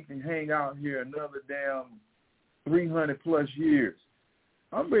that we can hang out here another damn 300-plus years.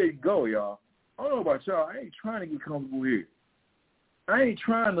 I'm ready to go, y'all. I don't know about y'all. I ain't trying to get comfortable here. I ain't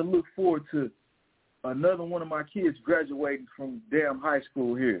trying to look forward to another one of my kids graduating from damn high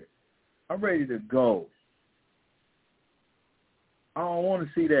school here. I'm ready to go. I don't want to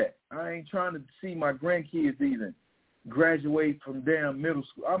see that. I ain't trying to see my grandkids even graduate from damn middle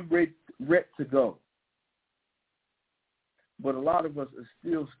school. I'm ready to go. But a lot of us are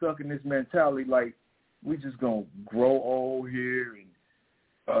still stuck in this mentality like we just going to grow old here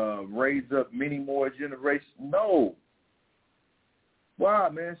and raise up many more generations. No. Why,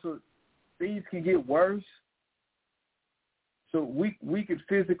 man? So things can get worse. So we could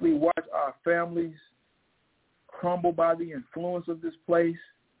physically watch our families crumble by the influence of this place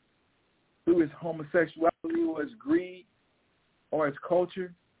through its homosexuality or its greed or its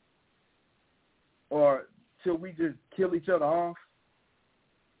culture, or till we just kill each other off.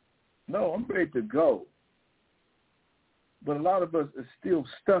 No, I'm ready to go. But a lot of us are still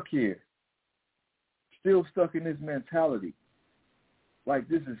stuck here, still stuck in this mentality. Like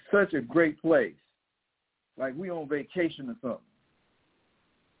this is such a great place. Like we on vacation or something.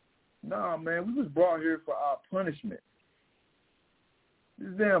 Nah, man, we was brought here for our punishment. This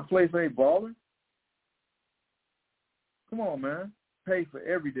damn place ain't balling. Come on, man. Pay for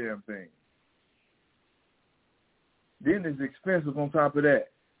every damn thing. Then it's expensive on top of that.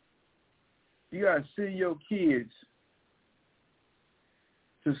 You got to send your kids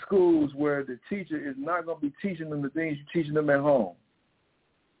to schools where the teacher is not going to be teaching them the things you're teaching them at home.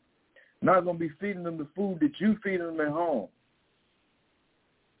 Not going to be feeding them the food that you feed them at home.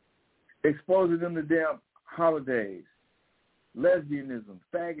 Exposing them to damn holidays, lesbianism,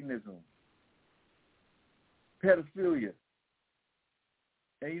 faggotism, pedophilia.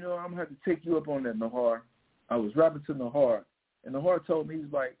 And, you know, I'm going to have to take you up on that, Nahar. I was rapping to Nahar, and Nahar told me,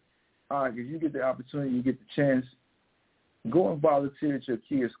 he's like, all right, if you get the opportunity, you get the chance, go and volunteer at your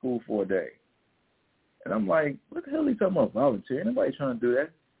kid's school for a day. And I'm like, what the hell are you talking about volunteer? Nobody trying to do that.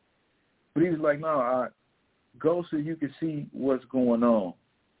 But he was like, no, go so you can see what's going on.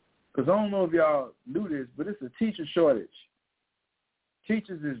 Because I don't know if y'all knew this, but it's a teacher shortage.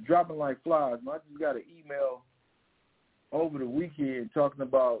 Teachers is dropping like flies. I just got an email over the weekend talking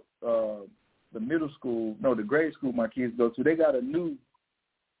about the grade school my kids go to. They got a new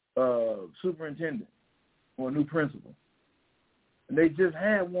superintendent or a new principal. And they just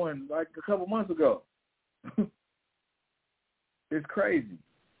had one like a couple months ago. It's crazy.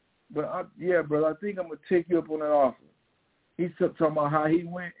 But, brother, I think I'm going to take you up on that offer. He's talking about how he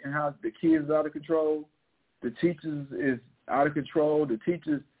went and how the kids are out of control. The teachers is out of control. The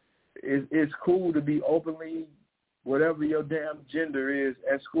teachers, it's cool to be openly whatever your damn gender is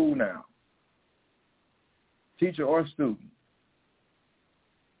at school now. Teacher or student.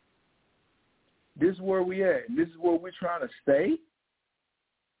 This is where we at. This is where we're trying to stay.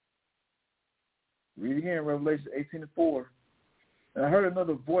 Read again, Revelation 18:4. And I heard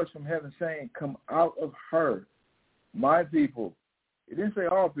another voice from heaven saying, come out of her, my people. It didn't say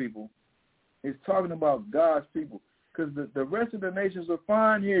all people. It's talking about God's people. Because the rest of the nations are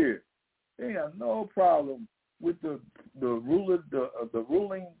fine here. They ain't got no problem with the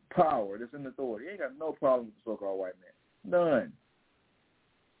ruling power that's in authority. They ain't got no problem with the so-called white man. None.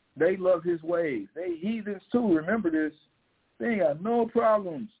 They love his ways. They heathens too. Remember this. They ain't got no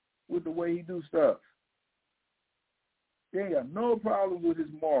problems with the way he do stuff. They ain't got no problem with his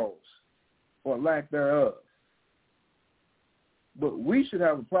morals or lack thereof. But we should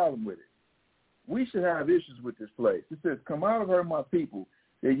have a problem with it. We should have issues with this place. It says, come out of her, my people,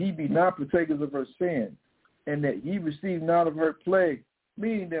 that ye be not partakers of her sin, and that ye receive not of her plague.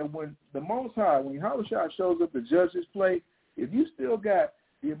 Meaning that when the Most High, when Yahushua shows up to judge this place, if you still got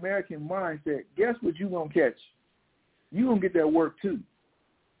the American mindset, guess what you going to catch? You going to get that work too.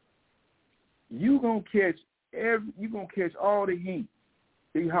 You going to catch all the heat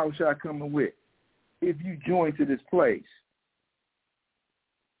that Yahushua coming with if you join to this place.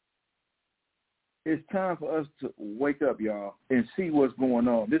 It's time for us to wake up, y'all, and see what's going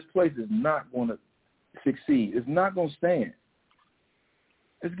on. This place is not going to succeed. It's not going to stand.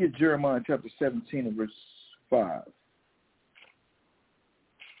 Let's get Jeremiah chapter 17 and verse 5.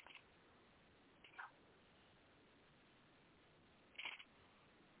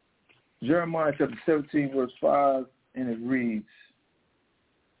 Jeremiah chapter 17, verse 5, and it reads,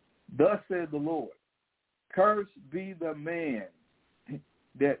 Thus said the Lord, cursed be the man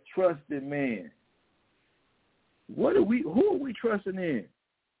that trusts in man. Who are we trusting in?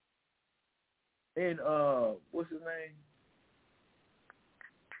 And what's his name?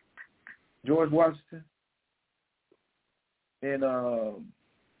 George Washington. And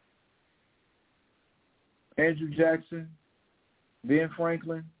Andrew Jackson, Ben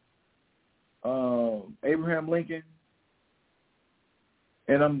Franklin, Abraham Lincoln.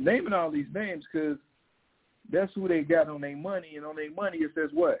 And I'm naming all these names because that's who they got on their money. And on their money it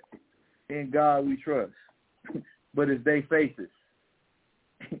says what? In God we trust. But it's their faces.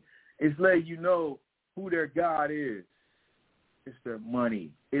 It's letting you know who their God is. It's their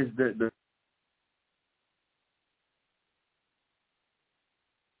money. It's the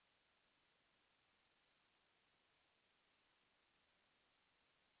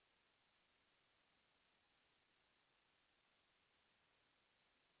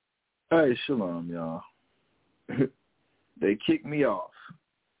Hey, shalom, y'all. They kicked me off.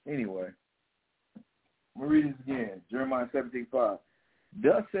 Anyway, I'm going to read this again. Jeremiah 17:5.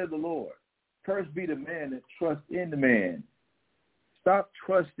 Thus said the Lord, cursed be the man that trusts in the man. Stop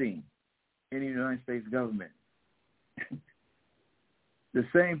trusting in the United States government. The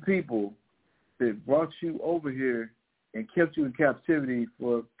same people that brought you over here and kept you in captivity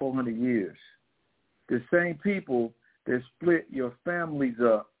for 400 years. The same people that split your families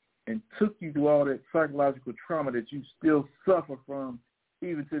up and took you through all that psychological trauma that you still suffer from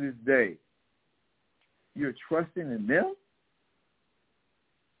even to this day. You're trusting in them?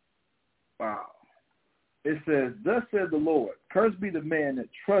 Wow. It says, Thus said the Lord, cursed be the man that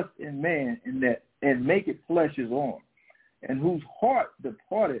trusts in man and maketh flesh his arm, and whose heart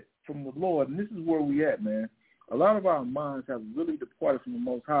departed from the Lord. And this is where we at, man. A lot of our minds have really departed from the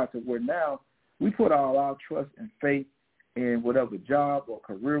Most High to where now we put all our trust and faith in whatever job or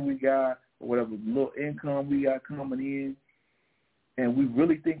career we got or whatever little income we got coming in, and we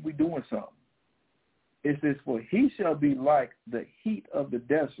really think we're doing something. It says, for he shall be like the heat of the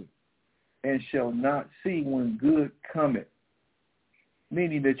desert and shall not see when good cometh,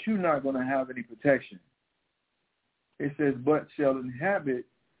 meaning that you're not going to have any protection. It says, but shall inhabit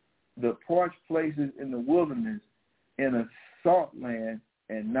the parched places in the wilderness in a salt land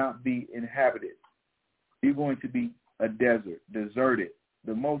and not be inhabited. You're going to be a desert, deserted.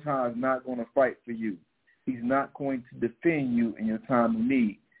 The Most High is not going to fight for you. He's not going to defend you in your time of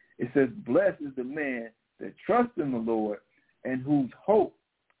need. It says, blessed is the man that trusts in the Lord and whose hope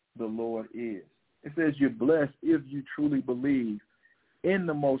the Lord is. It says you're blessed if you truly believe in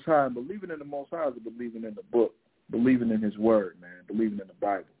the Most High. And believing in the Most High is believing in the book, believing in his word, man, believing in the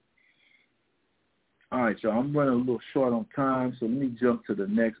Bible. All right, y'all, I'm running a little short on time, so let me jump to the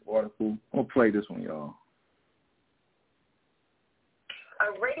next article. I'm going to play this one, y'all. A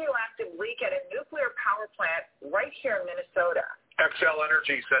radioactive leak at a nuclear power plant right here in Minnesota. Xcel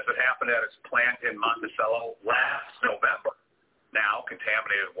Energy says it happened at its plant in Monticello last November. Now,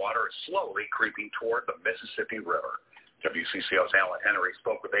 contaminated water is slowly creeping toward the Mississippi River. WCCO's Alan Henry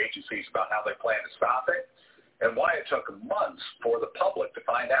spoke with agencies about how they plan to stop it and why it took months for the public to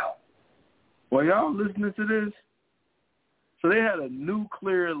find out. Well, y'all listening to this? So they had a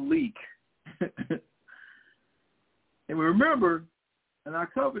nuclear leak. And remember, and I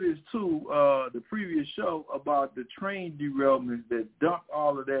covered this too, the previous show about the train derailments that dumped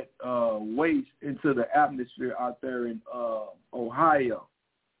all of that waste into the atmosphere out there in Ohio.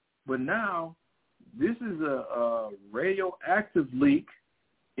 But now this is a radioactive leak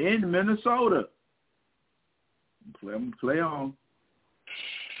in Minnesota. Play on.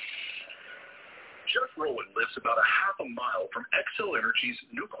 Jeff Rowan lives about a half a mile from Xcel Energy's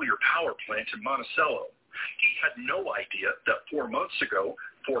nuclear power plant in Monticello. He had no idea that 4 months ago,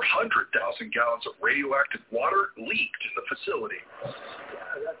 400,000 gallons of radioactive water leaked in the facility.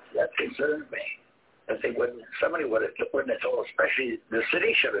 Yeah, that concerns me. If somebody wouldn't have told us, especially the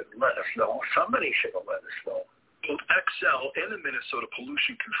city should have let us know. Somebody should have let us know. Both Xcel and the Minnesota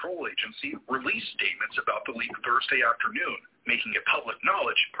Pollution Control Agency released statements about the leak Thursday afternoon, making it public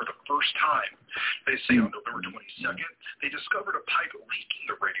knowledge for the first time. They say on November 22nd, they discovered a pipe leaking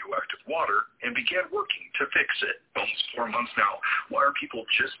the radioactive water and began working to fix it. Almost 4 months now. Why are people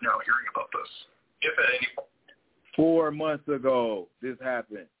just now hearing about this? If at any 4 months ago, this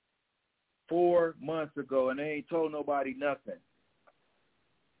happened. 4 months ago, and they ain't told nobody nothing.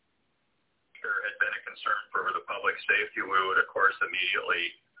 Had been a concern for the public safety, we would, of course, immediately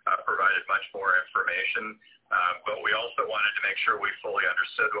provided much more information. But we also wanted to make sure we fully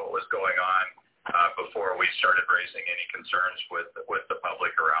understood what was going on before we started raising any concerns with the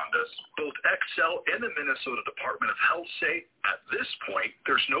public around us. Both Xcel and the Minnesota Department of Health say at this point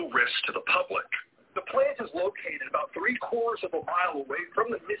there's no risk to the public. The plant is located about 3/4 of a mile away from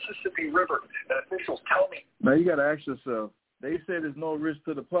the Mississippi River. And officials tell me. Now you got to ask yourself. They said there's no risk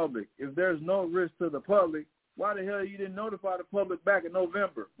to the public. If there's no risk to the public, why the hell you didn't notify the public back in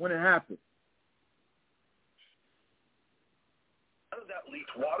November when it happened? None of that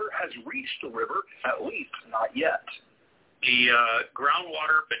leaked water has reached the river, at least not yet. The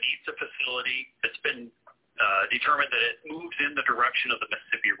groundwater beneath the facility, it's been determined that it moves in the direction of the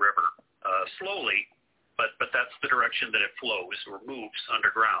Mississippi River slowly, but that's the direction that it flows or moves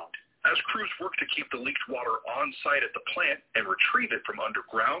underground. As crews work to keep the leaked water on site at the plant and retrieve it from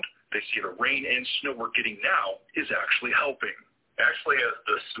underground, they see the rain and snow we're getting now is actually helping. Actually, as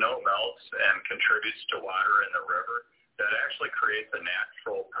the snow melts and contributes to water in the river, that actually creates a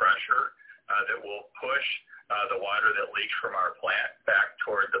natural pressure that will push the water that leaks from our plant back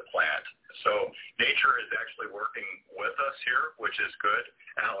toward the plant. So nature is actually working with us here, which is good.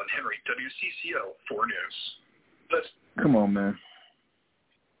 Alan Henry, WCCO 4 News. Come on, man.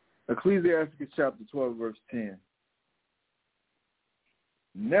 Ecclesiastes chapter 12, verse 10.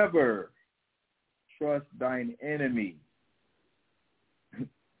 Never trust thine enemy. I'm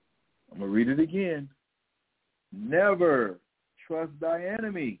going to read it again. Never trust thy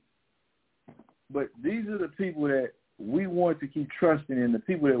enemy. But these are the people that we want to keep trusting in, the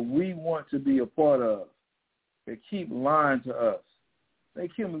people that we want to be a part of. They keep lying to us. They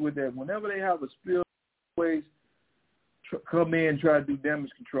kill me with that. Whenever they have a spillways, come in and try to do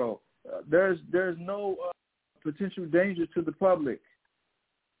damage control. There's no potential danger to the public.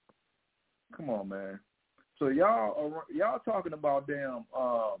 Come on, man. So y'all talking about damn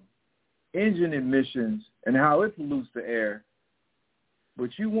engine emissions and how it pollutes the air, but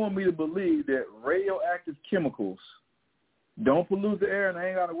you want me to believe that radioactive chemicals don't pollute the air and I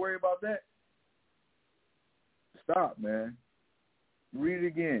ain't got to worry about that? Stop, man. Read it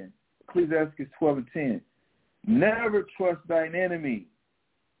again. Ecclesiastes 12 and 10. Never trust thine enemy,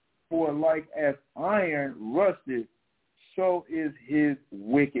 for like as iron rusted, so is his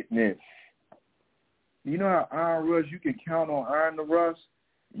wickedness. You know how iron rusts, you can count on iron to rust?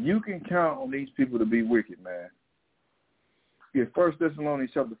 You can count on these people to be wicked, man. Yeah, 1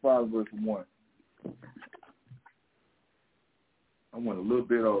 Thessalonians chapter 5, verse 1. I went a little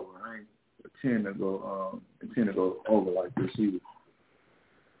bit over. I ain't intend to go over like this either.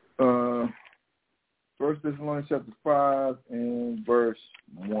 1 Thessalonians chapter 5 and verse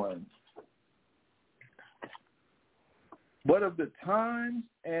 1. But of the times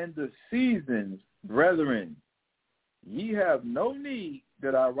and the seasons, brethren, ye have no need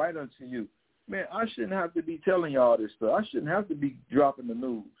that I write unto you. Man, I shouldn't have to be telling y'all this stuff. I shouldn't have to be dropping the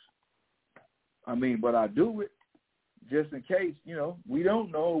news. I mean, but I do it just in case, we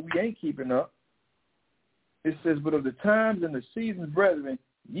don't know, we ain't keeping up. It says, but of the times and the seasons, brethren,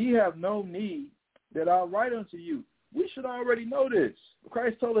 ye have no need that I write unto you. We should already know this.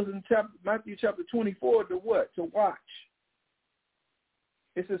 Christ told us in Matthew chapter 24 to what? To watch.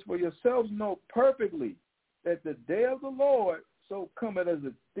 It says, for yourselves know perfectly that the day of the Lord so cometh as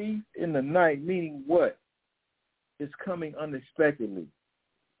a thief in the night, meaning what? It's coming unexpectedly.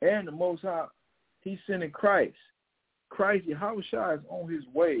 And the Most High, he's sending Christ. Christ, Yahushua, is on his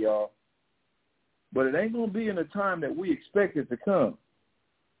way, y'all. But it ain't going to be in the time that we expect it to come.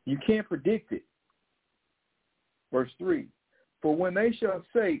 You can't predict it. Verse 3, for when they shall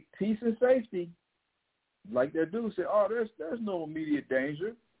say peace and safety, like that dude said, there's no immediate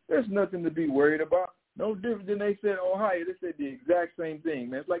danger. There's nothing to be worried about. No different than they said Ohio. They said the exact same thing,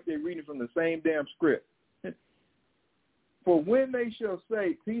 man. It's like they're reading from the same damn script. For when they shall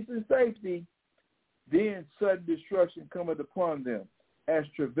say peace and safety, Then sudden destruction cometh upon them, as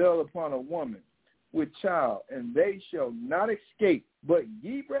travail upon a woman with child, and they shall not escape. But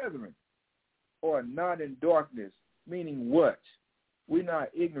ye, brethren, are not in darkness, meaning what? We're not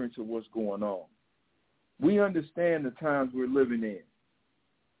ignorant of what's going on. We understand the times we're living in.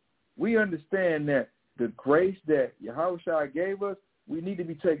 We understand that the grace that Yahushua gave us, we need to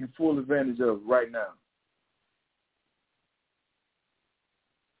be taking full advantage of right now.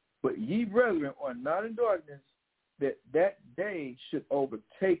 But ye, brethren, are not in darkness, that day should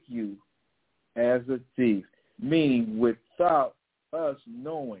overtake you as a thief, meaning without us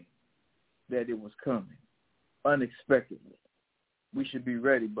knowing that it was coming, unexpectedly. We should be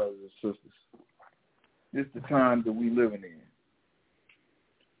ready, brothers and sisters. This is the time that we're living in.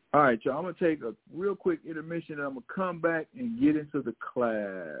 All right, y'all, I'm going to take a real quick intermission, and I'm going to come back and get into the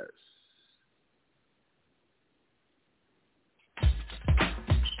class.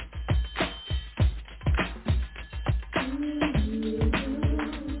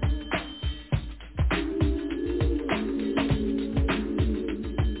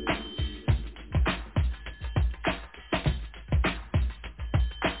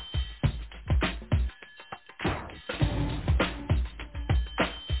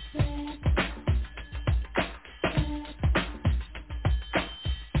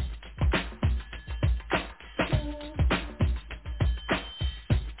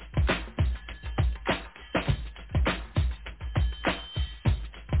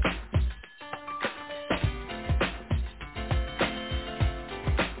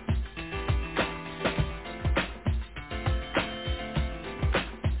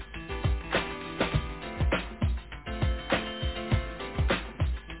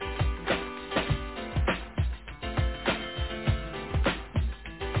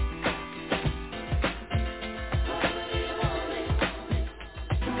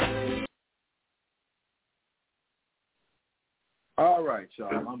 All right,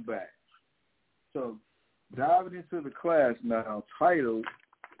 y'all, I'm back. So, diving into the class now, titled,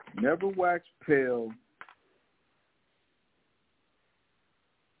 Never Wax Pale,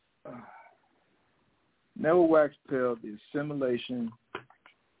 Never Wax Pale, the Assimilation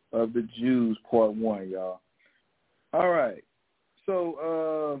of the Jews, Part 1, y'all. All right,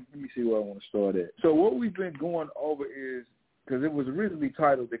 so let me see where I want to start at. So what we've been going over is, because it was originally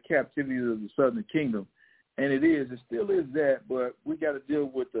titled The Captivity of the Southern Kingdom, and it still is that, but we got to deal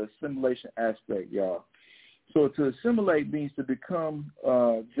with the assimilation aspect, y'all. So to assimilate means to become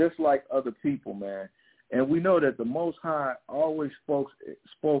just like other people, man. And we know that the Most High always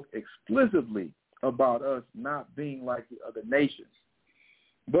spoke explicitly about us not being like the other nations.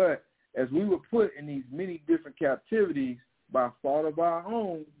 But as we were put in these many different captivities by fault of our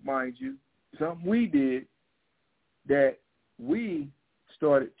own, mind you, something we did, that we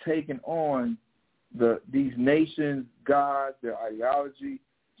started taking on these nations, gods, their ideology,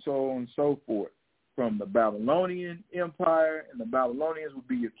 so on and so forth, from the Babylonian Empire, and the Babylonians would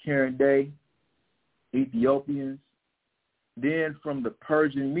be your current day Ethiopians, then from the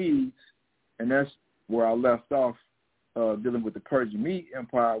Persian Medes, and that's where I left off dealing with the Persian Mede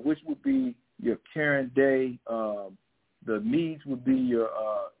Empire, which would be your current day, the Medes would be your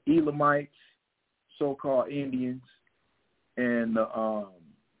Elamites, so-called Indians, and your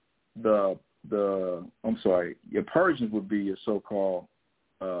Persians would be your so-called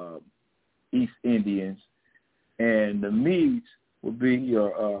East Indians, and the Medes would be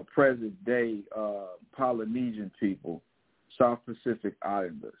your present-day Polynesian people, South Pacific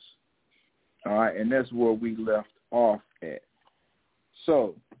Islanders. All right, and that's where we left off at.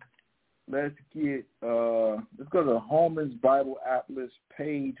 So let's go to Holman's Bible Atlas,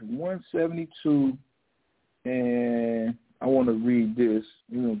 page 172, and I want to read this.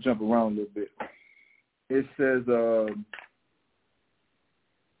 We're going to jump around a little bit. It says,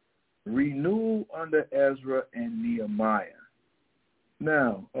 renewal under Ezra and Nehemiah.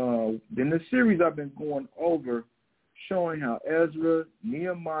 Now, in the series I've been going over, showing how Ezra,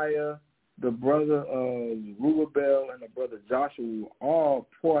 Nehemiah, the brother of Zerubbabel, and the brother Joshua were all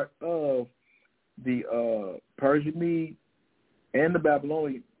part of the Persian Mede and the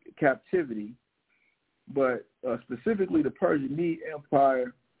Babylonian captivity, but specifically the Persian Mede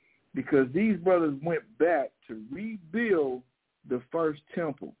Empire, because these brothers went back to rebuild the first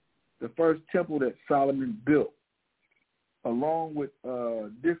temple that Solomon built, along with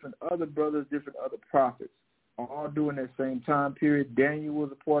different other brothers, different other prophets, all during that same time period. Daniel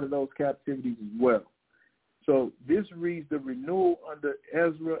was a part of those captivities as well. So this reads the renewal under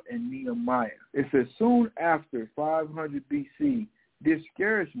Ezra and Nehemiah. It says, soon after 500 BC,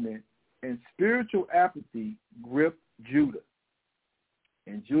 discouragement and spiritual apathy gripped Judah.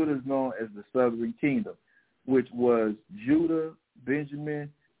 And Judah is known as the southern kingdom, which was Judah,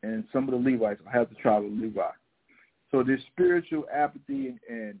 Benjamin, and some of the Levites, half the tribe of Levi. So this spiritual apathy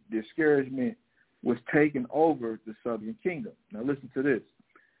and discouragement was taking over the southern kingdom. Now listen to this.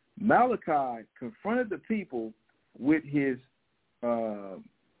 Malachi confronted the people with his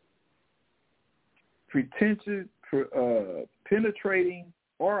penetrating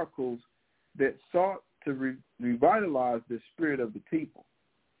oracles that sought to revitalize the spirit of the people.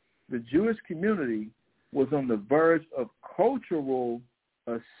 The Jewish community was on the verge of cultural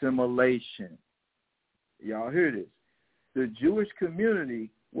assimilation. Y'all hear this? The Jewish community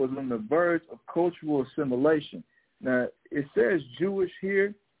was on the verge of cultural assimilation. Now, it says Jewish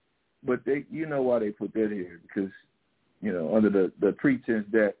here, but you know why they put that here, because, under the pretense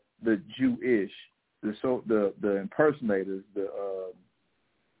that the Jewish, the impersonators, the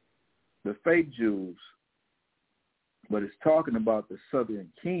fake Jews, but it's talking about the southern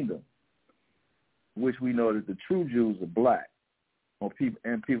kingdom, which we know that the true Jews are black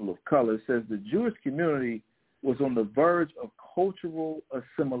and people of color. It says the Jewish community was on the verge of cultural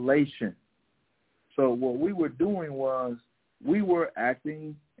assimilation. So what we were doing was we were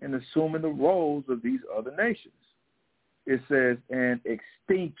acting and assuming the roles of these other nations. It says an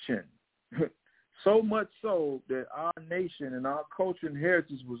extinction. So much so that our nation and our culture and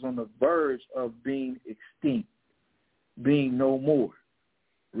heritage was on the verge of being extinct, being no more.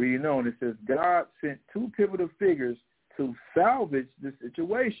 Reading on, it says God sent two pivotal figures to salvage the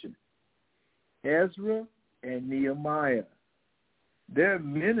situation, Ezra and Nehemiah. Their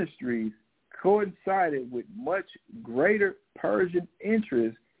ministries coincided with much greater Persian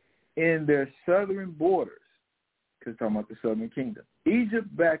interest in their southern borders, because talking about the southern kingdom.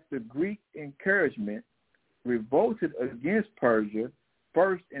 Egypt backed the Greek encouragement, revolted against Persia,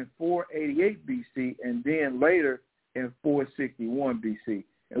 first in 488 BC and then later in 461 BC.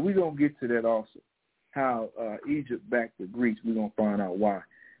 And we're going to get to that also, how Egypt backed the Greeks. We're going to find out why.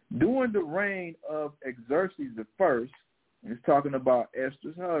 During the reign of Xerxes I, and it's talking about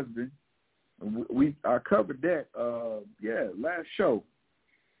Esther's husband, I covered that, last show.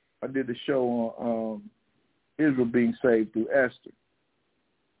 I did the show on Israel being saved through Esther.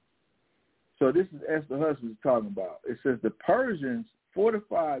 So this is Esther's husband talking about. It says the Persians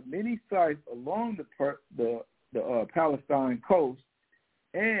fortified many sites along the Palestine coast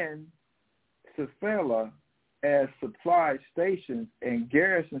and Cephala as supply stations and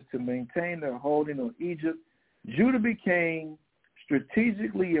garrisons to maintain their holding on Egypt. Judah became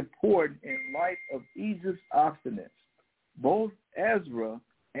strategically important in light of Egypt's obstinance. Both Ezra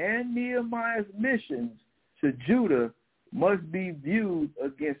and Nehemiah's missions to Judah must be viewed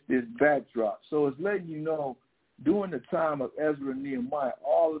against this backdrop. So it's letting you know during the time of Ezra and Nehemiah,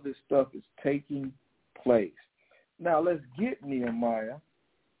 all of this stuff is taking place. Now let's get Nehemiah.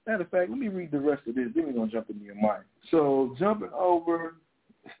 Matter of fact, let me read the rest of this. Then we're going to jump to Nehemiah. So jumping over,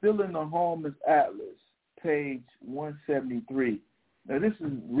 still in the Holman's Atlas, page 173. Now this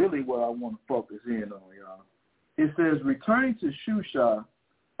is really what I want to focus in on, y'all. It says, returning to Shusha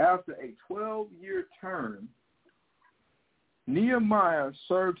after a 12-year term, Nehemiah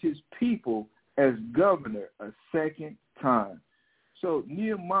served his people as governor a second time. So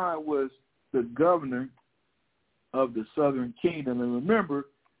Nehemiah was the governor of the southern kingdom. And remember,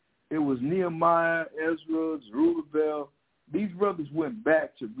 it was Nehemiah, Ezra, Zerubbabel. These brothers went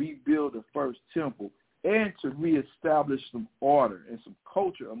back to rebuild the first temple and to reestablish some order and some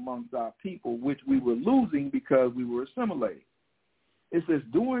culture amongst our people, which we were losing because we were assimilating. It says,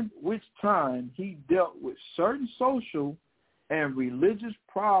 during which time he dealt with certain social and religious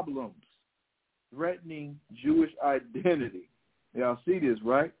problems threatening Jewish identity. Y'all see this,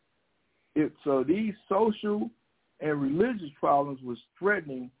 right? So these social and religious problems was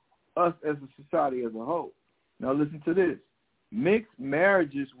threatening us as a society as a whole. Now listen to this. Mixed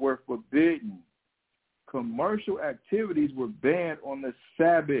marriages were forbidden. Commercial activities were banned on the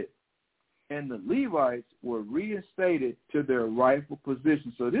Sabbath. And the Levites were reinstated to their rightful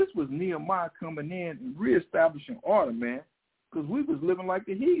position. So this was Nehemiah coming in and reestablishing order, man, because we was living like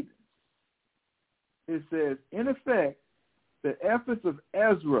the heathens. It says, in effect, the efforts of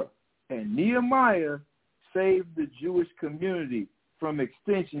Ezra and Nehemiah saved the Jewish community from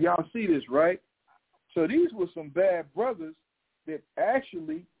extinction. Y'all see this, right? So these were some bad brothers that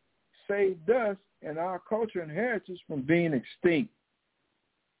actually saved us and our culture and heritage from being extinct.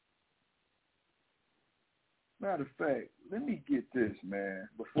 Matter of fact, let me get this, man,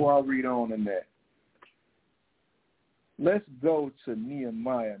 before I read on in that. Let's go to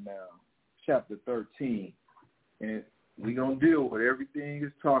Nehemiah now, chapter 13, and we're going to deal with everything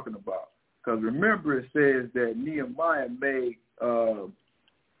it's talking about. Because remember, it says that Nehemiah made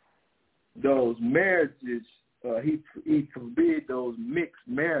those marriages. He forbid those mixed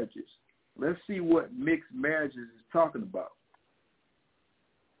marriages. Let's see what mixed marriages is talking about.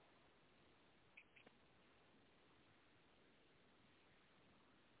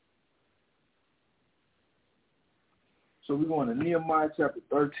 So we're going to Nehemiah chapter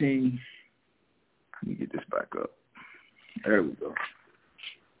 13. Let me get this back up. There we go.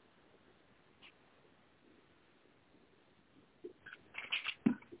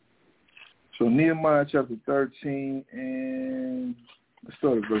 So Nehemiah chapter 13, and let's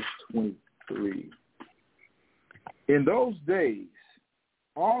start at verse 23. In those days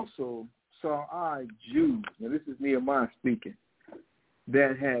also saw I Jews, now this is Nehemiah speaking,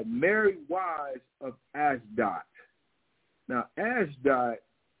 that had married wives of Ashdod. Now Ashdod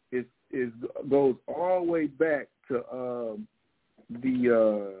goes all the way back to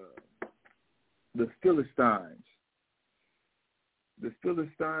the Philistines. The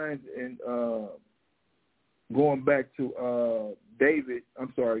Philistines and going back to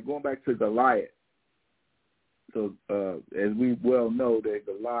going back to Goliath. So as we well know that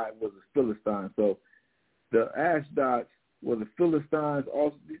Goliath was a Philistine. So the Ashdods were the Philistines,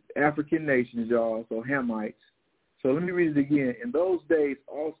 also African nations, y'all, so Hamites. So let me read it again. In those days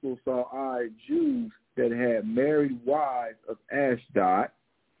also saw I Jews that had married wives of Ashdod,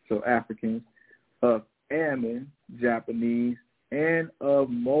 so Africans, of Ammon, Japanese, and of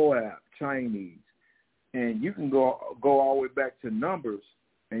Moab, Chinese. And you can go all the way back to Numbers,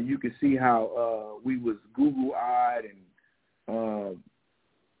 and you can see how we was Google-eyed and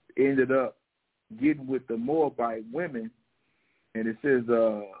ended up getting with the Moabite women. And it says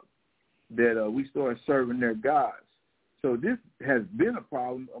that we started serving their gods. So this has been a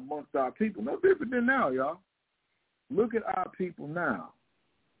problem amongst our people. No different than now, y'all. Look at our people now,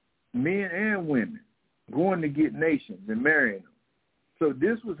 men and women, going to get nations and marrying them. So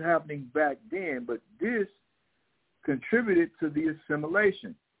this was happening back then, but this contributed to the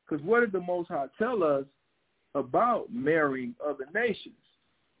assimilation. Because what did the Most High tell us about marrying other nations?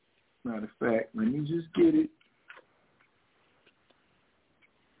 Matter of fact, let me just get it.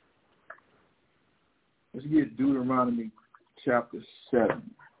 Let's get Deuteronomy chapter 7.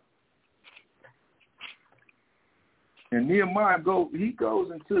 And Nehemiah goes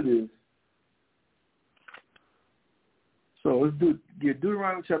into this. So let's get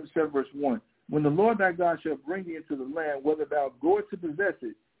Deuteronomy chapter 7, verse 1. When the Lord thy God shall bring thee into the land, whether thou goest to possess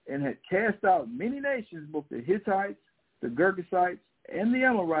it, and had cast out many nations, both the Hittites, the Girgashites, and the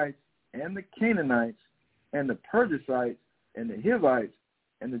Amorites, and the Canaanites, and the Perizzites, and the Hivites,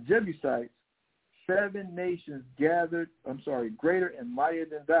 and the Jebusites, 7 nations greater and mightier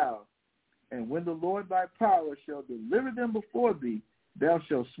than thou. And when the Lord thy power shall deliver them before thee, thou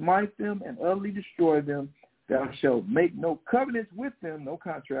shalt smite them and utterly destroy them. Thou shalt make no covenants with them, no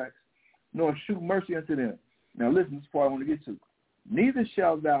contracts, nor shew mercy unto them. Now listen, this is the part I want to get to. Neither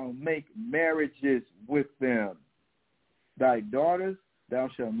shalt thou make marriages with them. Thy daughters thou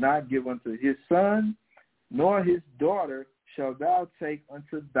shalt not give unto his son, nor his daughter shalt thou take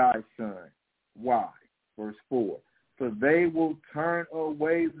unto thy son. Why? Verse 4. For they will turn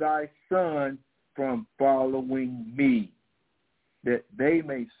away thy son from following me, that they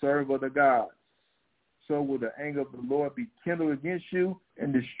may serve other gods. So will the anger of the Lord be kindled against you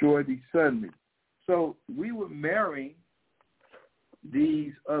and destroy thee suddenly. So we were marrying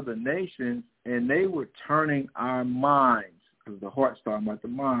these other nations, and they were turning our minds, because the heart's talking about the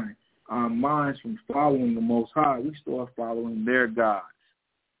mind, our minds from following the Most High. We start following their gods.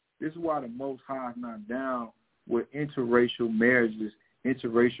 This is why the Most High is not down with interracial marriages,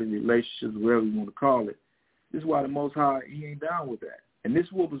 interracial relationships, whatever you want to call it. This is why the Most High, he ain't down with that. And this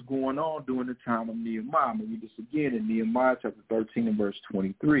is what was going on during the time of Nehemiah. I'm going to read this again in Nehemiah chapter 13 and verse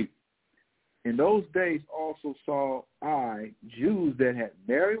 23. In those days also saw I Jews that had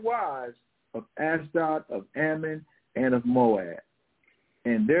married wives of Ashdod, of Ammon, and of Moab.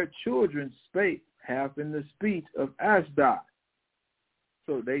 And their children spake half in the speech of Ashdod.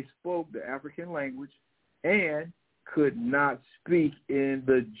 So they spoke the African language and could not speak in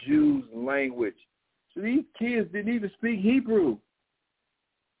the Jews' language. So these kids didn't even speak Hebrew.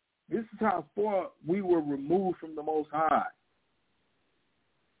 This is how far we were removed from the Most High.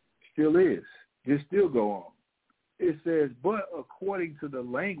 Still is. Just still go on. It says, but according to the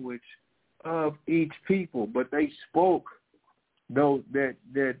language of each people. But they spoke those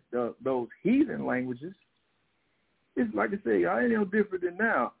heathen languages. It's like I say, I ain't no different than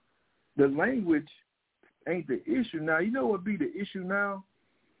now. The language ain't the issue now. You know what be the issue now?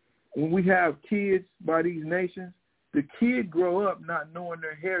 When we have kids by these nations, the kid grow up not knowing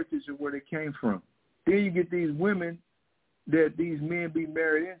their heritage or where they came from. Then you get these women that these men be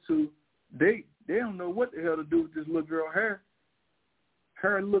married into they don't know what the hell to do with this little girl hair.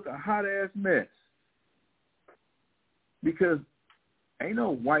 Her look a hot-ass mess. Because ain't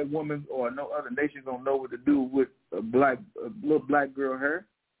no white woman or no other nation going to know what to do with a little black girl hair.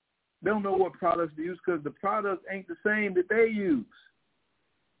 They don't know what products to use because the products ain't the same that they use.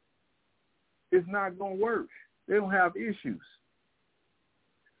 It's not going to work. They don't have issues.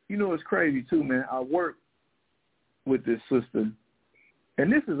 You know, it's crazy, too, man. I work with this sister,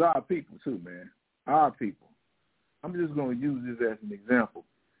 and this is our people, too, man. Our people. I'm just going to use this as an example.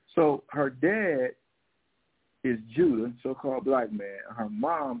 So her dad is Judah, so-called black man. Her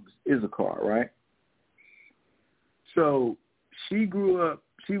mom is Issachar, right? So she grew up,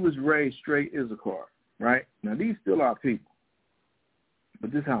 she was raised straight Issachar, right? Now, these still are people,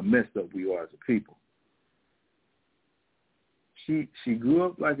 but this is how messed up we are as a people. She grew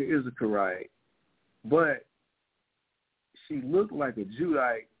up like an Issacharite, but she looked like a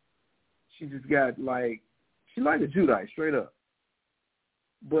Judite. She just got she like a Judite, straight up.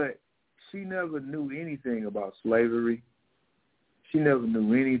 But she never knew anything about slavery. She never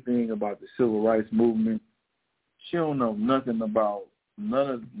knew anything about the civil rights movement. She don't know nothing about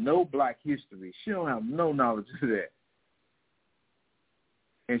no black history. She don't have no knowledge of that.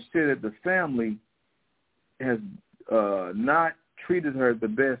 And she said that the family has not treated her the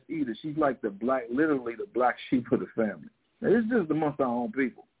best either. She's like literally the black sheep of the family. Now, this is just amongst our own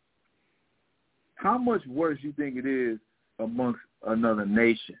people. How much worse you think it is amongst another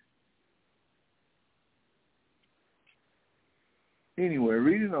nation? Anyway,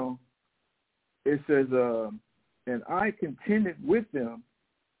 reading on, it says, and I contended with them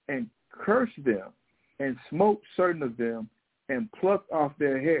and cursed them and smote certain of them and plucked off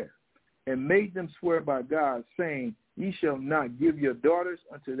their hair and made them swear by God, saying, ye shall not give your daughters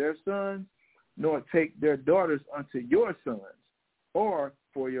unto their sons, nor take their daughters unto your sons, or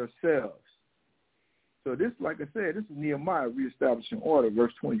for yourselves. So this, like I said, this is Nehemiah reestablishing order,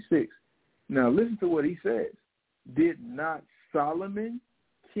 verse 26. Now listen to what he says. Did not Solomon,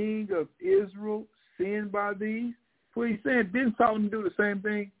 king of Israel, sin by these? What he's saying, didn't Solomon do the same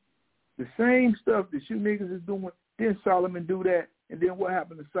thing? The same stuff that you niggas is doing, didn't Solomon do that? And then what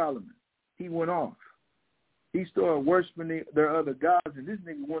happened to Solomon? He went off. He started worshiping their other gods, and this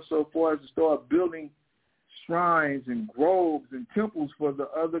nigga went so far as to start building shrines and groves and temples for the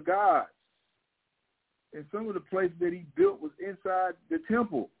other gods. And some of the places that he built was inside the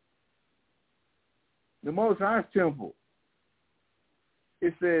temple, the Most High's temple.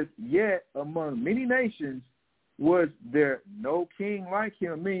 It says, yet among many nations was there no king like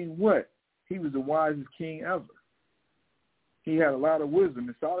him, meaning what? He was the wisest king ever. He had a lot of wisdom,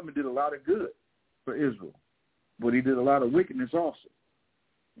 and Solomon did a lot of good for Israel, but he did a lot of wickedness also.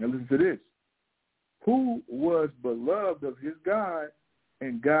 Now listen to this. Who was beloved of his God,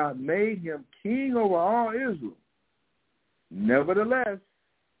 and God made him king over all Israel. Nevertheless,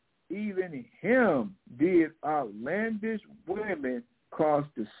 even him did outlandish women cause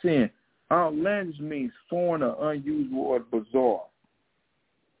to sin. Outlandish means foreign or unusual or bizarre.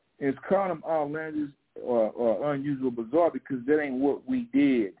 It's called them outlandish or unusual, bizarre because that ain't what we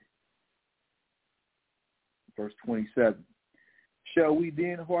did. Verse 27. Shall we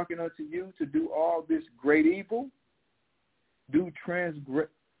then hearken unto you to do all this great evil? To transgress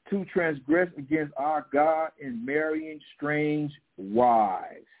against our God in marrying strange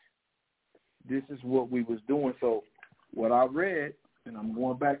wives. This is what we was doing. So what I read, and I'm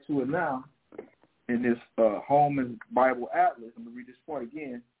going back to it now, in this Holman's Bible Atlas, I'm going to read this part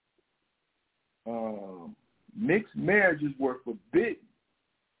again. Mixed marriages were forbidden.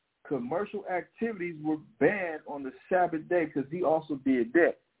 Commercial activities were banned on the Sabbath day because he also did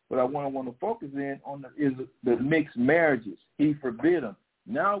that. But I want to focus in on the mixed marriages. He forbid them.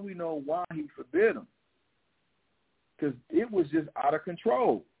 Now we know why he forbid them. Because it was just out of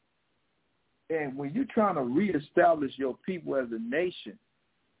control. And when you're trying to reestablish your people as a nation,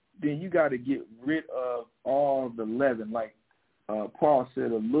 then you got to get rid of all the leaven. Like Paul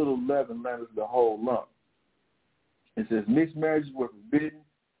said, a little leaven leavens the whole lump. It says mixed marriages were forbidden.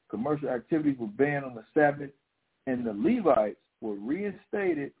 Commercial activities were banned on the Sabbath. And the Levites were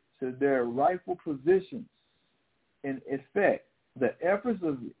reinstated to their rightful positions. In effect, the efforts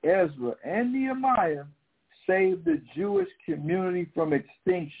of Ezra and Nehemiah saved the Jewish community from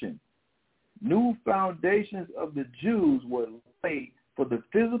extinction. New foundations of the Jews were laid for the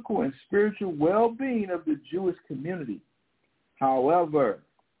physical and spiritual well-being of the Jewish community. However,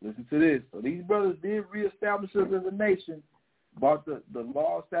 listen to this. So these brothers did reestablish us as a nation, brought the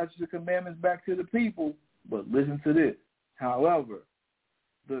law, statutes, and commandments back to the people, but listen to this. However,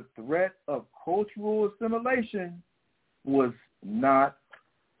 the threat of cultural assimilation was not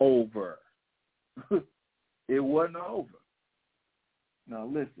over. It wasn't over. Now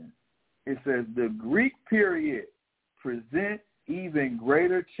listen, it says the Greek period presents even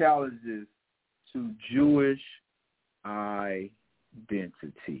greater challenges to Jewish identity.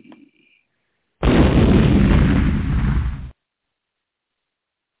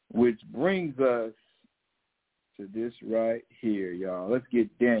 Which brings us to this right here, y'all. Let's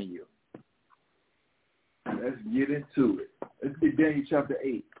get Daniel. Let's get into it. Let's get Daniel chapter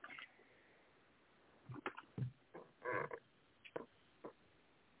 8.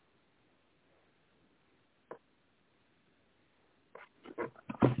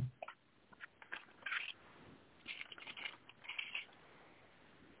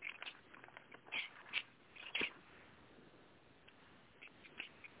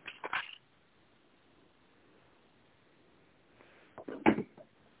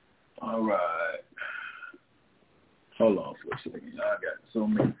 All right. Hold on for a second. I got so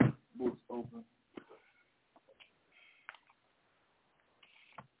many books open.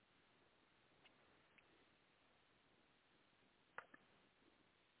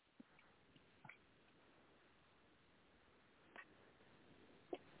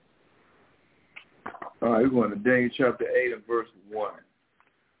 All right, we're going to Daniel chapter 8 and verse 1.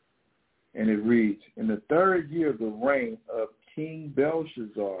 And it reads, in the third year of the reign of King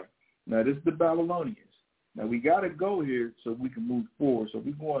Belshazzar. Now, this is the Babylonians. Now, we got to go here so we can move forward. So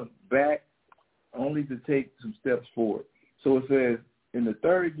we're going back only to take some steps forward. So it says, in the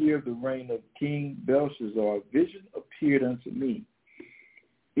third year of the reign of King Belshazzar, vision appeared unto me,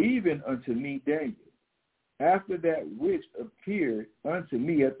 even unto me Daniel, after that which appeared unto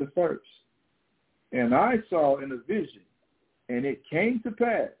me at the first. And I saw in a vision, and it came to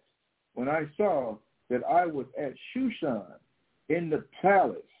pass, when I saw that I was at Shushan, in the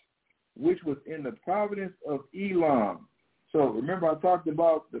palace, which was in the province of Elam. So remember I talked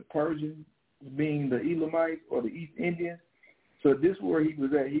about the Persians being the Elamites or the East Indians? So this is where he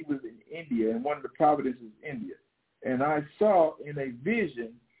was at. He was in India, and one of the provinces is India. And I saw in a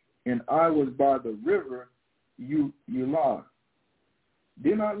vision, and I was by the river Eulah.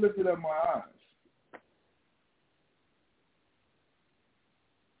 Then I lifted up my eyes,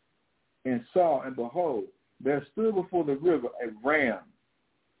 and saw, and behold, there stood before the river a ram,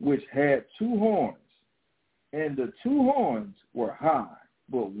 which had two horns, and the two horns were high,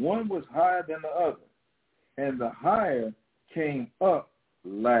 but one was higher than the other, and the higher came up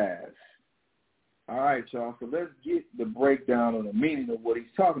last. All right, y'all, so let's get the breakdown on the meaning of what he's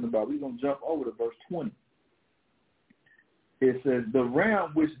talking about. We're going to jump over to verse 20. It says, the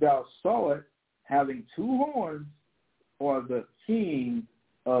ram which thou sawest, having two horns, are the king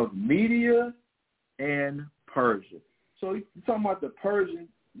of Media and Persia. So he's talking about the Persian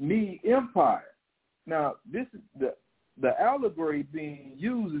Mede Empire. Now, this is the allegory being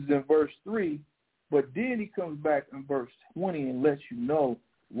used is in verse 3, but then he comes back in verse 20 and lets you know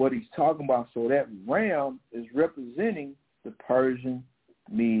what he's talking about. So that ram is representing the Persian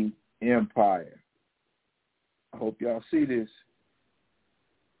Mede Empire. I hope y'all see this.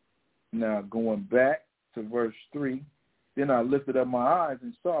 Now, going back to verse 3, then I lifted up my eyes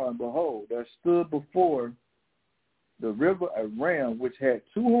and saw, and behold, there stood before the river a ram which had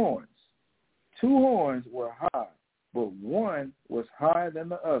two horns. Two horns were high, but one was higher than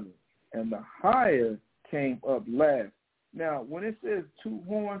the other, and the higher came up last. Now, when it says two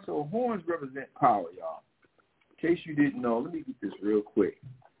horns, so horns represent power, y'all. In case you didn't know, let me get this real quick,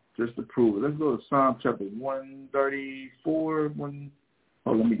 just to prove it. Let's go to Psalm chapter 134.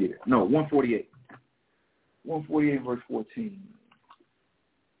 148. 148 verse 14.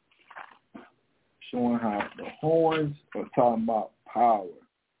 Showing how the horns are talking about power.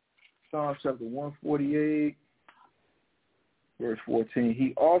 Psalm chapter 148 verse 14.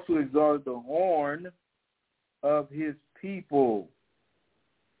 He also exalted the horn of his people,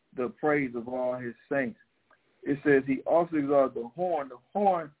 the praise of all his saints. It says he also exalted the horn. The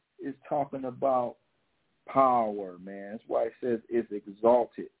horn is talking about power, man. That's why it says it's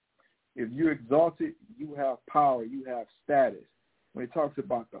exalted. If you're exalted, you have power, you have status. When it talks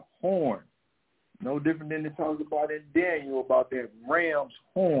about the horn, no different than it talks about in Daniel about that ram's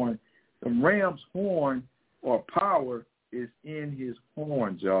horn. The ram's horn or power is in his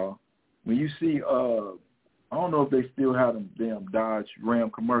horns, y'all. When you see, I don't know if they still have them damn Dodge Ram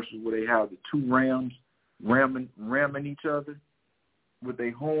commercials where they have the two rams ramming each other with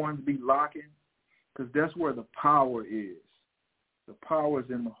their horns be locking, because that's where the power is. The power is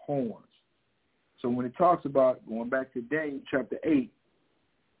in the horns. So when it talks about, going back to Daniel chapter 8,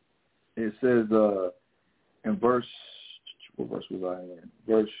 it says in verse, what verse was I in?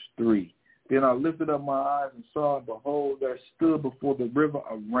 Verse 3. Then I lifted up my eyes and saw, and behold, there stood before the river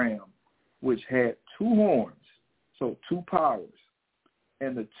a ram, which had 2 horns, so 2 powers.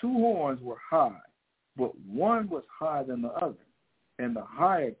 And the 2 horns were high, but one was higher than the other, and the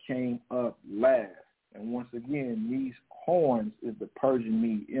higher came up last. And once again, these horns is the Persian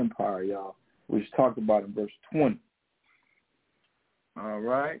Mede Empire, y'all, which is talked about in verse 20. All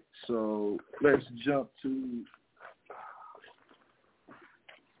right, so let's jump to...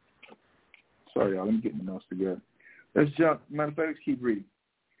 Sorry, y'all, let me get my notes together. Let's jump. Matter of fact, let's keep reading.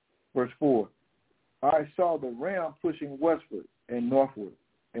 Verse 4. I saw the ram pushing westward and northward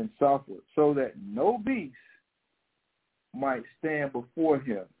and southward, so that no beast might stand before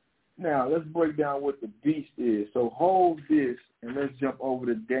him. Now, let's break down what the beast is. So hold this, and let's jump over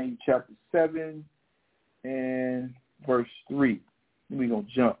to Daniel chapter 7 and verse 3. We're going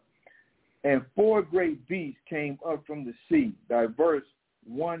to jump. And 4 great beasts came up from the sea, diverse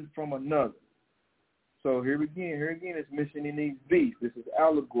one from another. So here again, it's mentioning these beasts. This is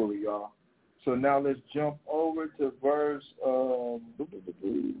allegory, y'all. So now let's jump over to verse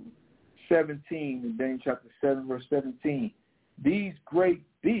 17 in Daniel chapter 7, verse 17. These great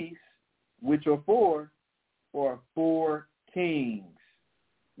beasts, which are 4 kings,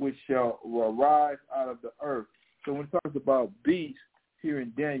 which shall arise out of the earth. So when it talks about beasts here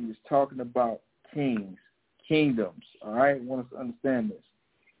in Daniel, it's talking about kings, kingdoms. All right, I want us to understand this.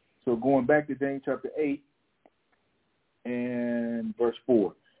 So going back to Daniel chapter 8 and verse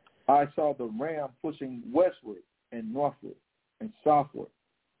 4. I saw the ram pushing westward and northward and southward,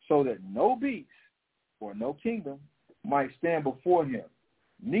 so that no beast or no kingdom might stand before him.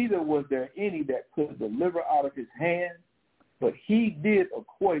 Neither was there any that could deliver out of his hand, but he did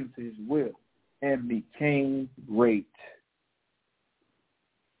according to his will and became great.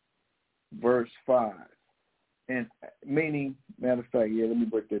 Verse 5. And meaning, matter of fact, let me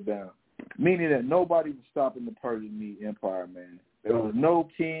break that down. Meaning that nobody was stopping the Persian Mede Empire, man. There was no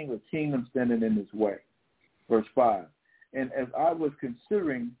king or kingdom standing in his way. Verse 5. And as I was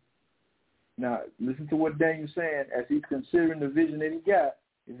considering, now listen to what Daniel's saying, as he's considering the vision that he got,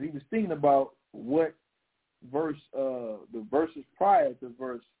 is he was thinking about what the verses prior to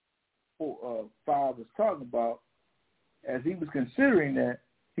verse 5 was talking about. As he was considering that,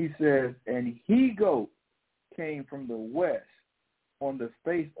 he says, and he goat came from the west on the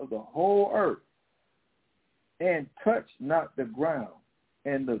face of the whole earth and touched not the ground,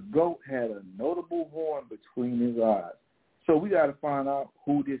 and the goat had a notable horn between his eyes. So we got to find out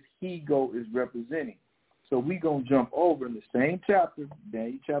who this he goat is representing. So we're going to jump over in the same chapter,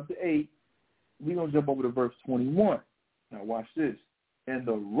 Daniel chapter 8, we're going to jump over to verse 21. Now watch this. And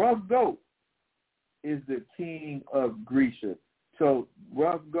the rough goat is the king of Grecia. So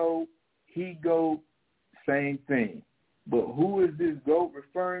rough goat, he goat, same thing. But who is this goat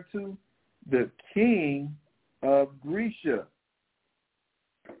referring to? The king of Grecia.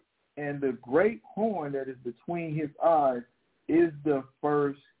 And the great horn that is between his eyes is the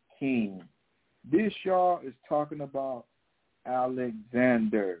first king. This, y'all, is talking about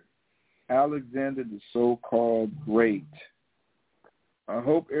Alexander. Alexander the so-called Great. I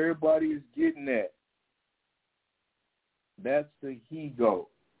hope everybody is getting that. That's the he-goat.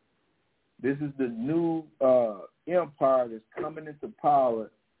 This is the new empire that's coming into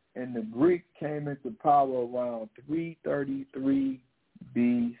power, and the Greeks came into power around 333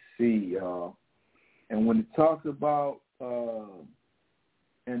 BC, y'all. And when it talks about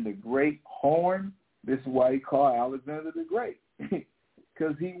and the great horn, this is why he called Alexander the Great,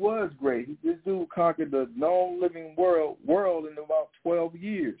 because he was great. This dude conquered the known living world in about 12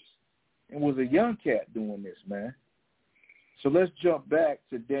 years and was a young cat doing this, man. So let's jump back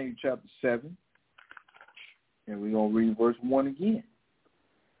to Daniel chapter 7, and we're going to read verse 1 again.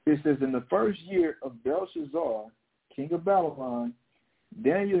 It says, in the first year of Belshazzar, king of Babylon,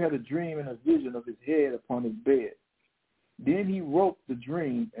 Daniel had a dream and a vision of his head upon his bed. Then he wrote the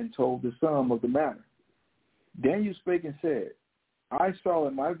dream and told the sum of the matter. Daniel spake and said, I saw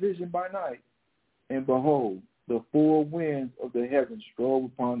in my vision by night, and behold, the 4 winds of the heavens strove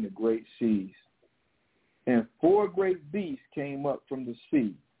upon the great seas. And 4 great beasts came up from the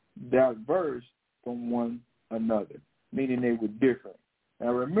sea, diverse from one another, meaning they were different.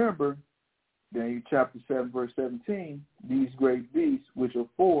 Now remember, Daniel chapter 7, verse 17, these great beasts, which are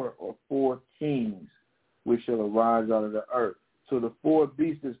 4 kings, which shall arise out of the earth. So the 4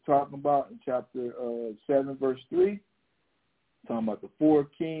 beasts is talking about in chapter 7, verse 3, talking about the 4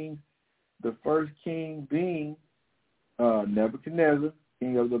 kings, the first king being Nebuchadnezzar,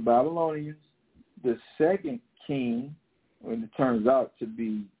 king of the Babylonians. The second king, when it turns out to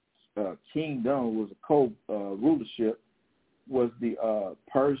be kingdom, was a co-rulership, was the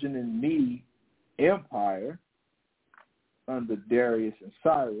Persian and Mede Empire under Darius and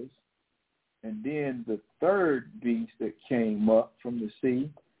Cyrus. And then the third beast that came up from the sea,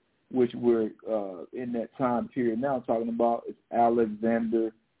 which we're in that time period now talking about, is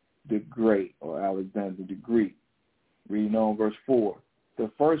Alexander the Great, or Alexander the Greek. Reading on verse 4. The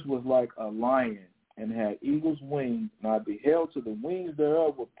first was like a lion and had eagle's wings, and I beheld till the wings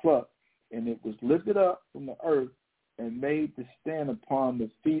thereof were plucked, and it was lifted up from the earth and made to stand upon the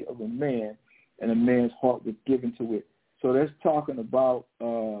feet of a man, and a man's heart was given to it. So that's talking about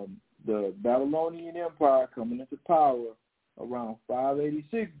the Babylonian Empire coming into power around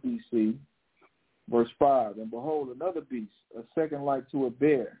 586 BC. Verse 5, and behold, another beast, a second like to a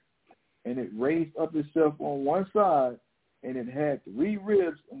bear, and it raised up itself on one side, and it had 3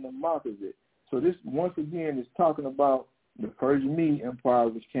 ribs in the mouth of it. So this, once again, is talking about the Persian Mede Empire,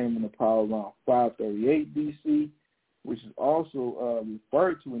 which came into power around 538 BC, which is also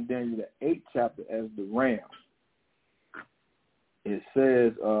referred to in Daniel the 8th chapter as the ram. It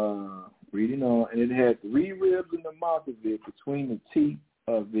says, reading on, and it had 3 ribs in the mouth of it between the teeth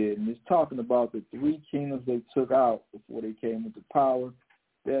of it. And it's talking about the 3 kingdoms they took out before they came into power,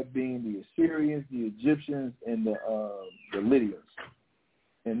 that being the Assyrians, the Egyptians, and the Lydians.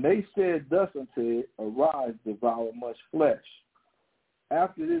 And they said thus unto it, arise, devour much flesh.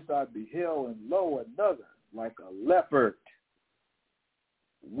 After this I beheld, and lo, another, like a leopard,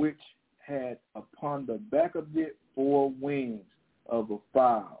 which had upon the back of it 4 wings of a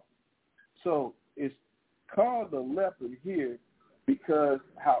fowl. So it's called the leopard here because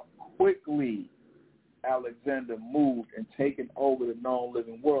how quickly Alexander moved and taken over the known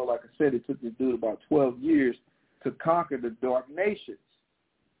living world. Like I said, it took this dude about 12 years to conquer the dark nations.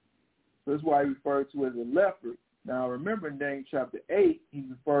 So that's why he referred to as a leopard. Now remember in Daniel chapter 8, he's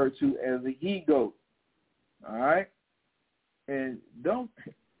referred to as a he-goat. All right? And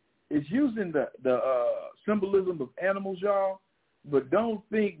it's using the symbolism of animals, y'all, but don't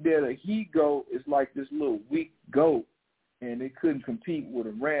think that a he-goat is like this little weak goat and it couldn't compete with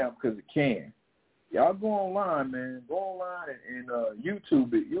a ram because it can. Y'all go online, man. Go online and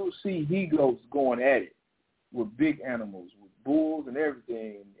YouTube it. You'll see he-goats going at it with big animals, with bulls and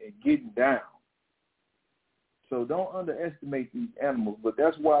everything, and getting down. So don't underestimate these animals, but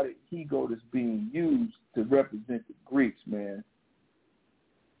that's why the he-goat is being used to represent the Greeks, man.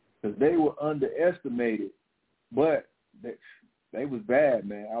 Because they were underestimated, but they was bad,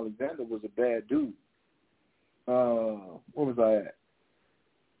 man. Alexander was a bad dude. Where was I at?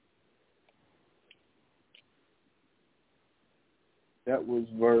 That was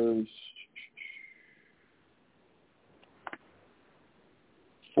verse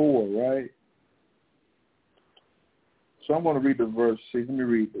 4, right? So I'm going to read the verse 6. Let me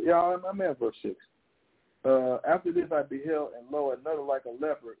read it. Yeah, I'm at verse 6. After this I beheld, and lo, another like a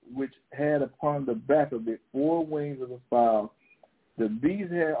leopard, which had upon the back of it 4 wings of a fowl. The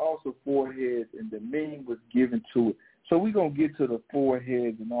beast had also 4 heads, and dominion was given to it. So we're going to get to the 4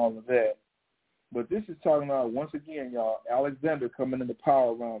 heads and all of that. But this is talking about, once again, y'all, Alexander coming into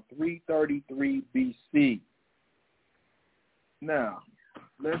power around 333 BC. Now,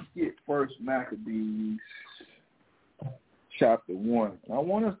 let's get First Maccabees chapter 1. I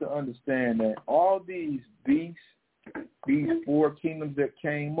want us to understand that all these beasts, these 4 kingdoms that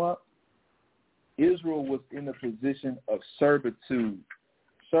came up, Israel was in a position of servitude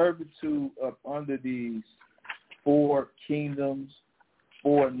up under these 4 kingdoms,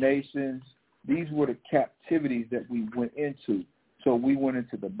 4 nations. These were the captivities that we went into. So we went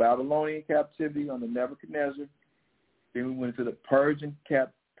into the Babylonian captivity under Nebuchadnezzar. Then we went into the Persian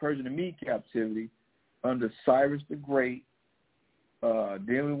and Mede captivity under Cyrus the Great.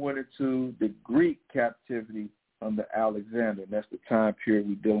 Then we went into the Greek captivity under Alexander. And that's the time period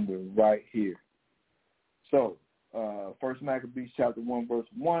we're dealing with right here. So, First Maccabees chapter 1, verse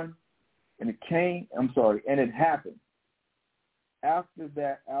 1. And it happened after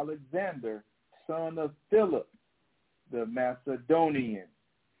that Alexander, son of Philip, the Macedonian.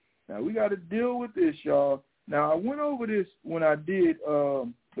 Now, we got to deal with this, y'all. Now, I went over this when I did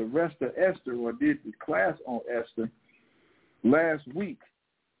the rest of Esther, or did the class on Esther last week.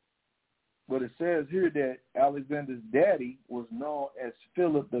 But it says here that Alexander's daddy was known as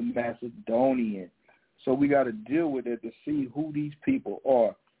Philip the Macedonian. So we got to deal with it to see who these people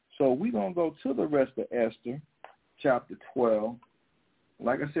are. So we're going to go to the rest of Esther, chapter 12.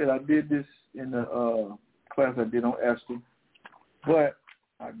 Like I said, I did this in the class I did on Esther. But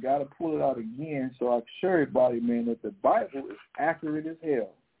I got to pull it out again so I can show everybody, man, that the Bible is accurate as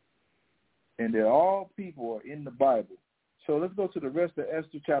hell. And that all people are in the Bible. So let's go to the rest of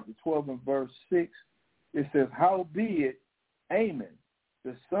Esther, chapter 12 and verse 6. It says, howbeit, Ammon,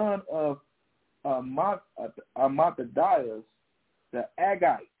 the son of Amathadias, the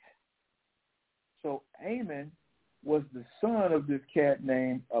Agite. So Ammon was the son of this cat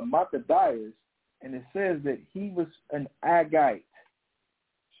named Amathadias, and it says that he was an Agite.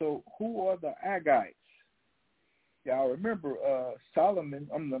 So who are the Agites? Y'all remember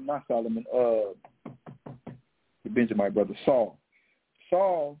the Benjamite brother, Saul.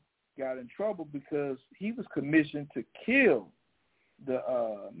 Saul got in trouble because he was commissioned to kill the,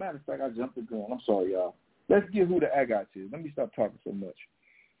 matter of fact, I jumped the gun. I'm sorry, y'all. Let's get who the Agites is. Let me stop talking so much.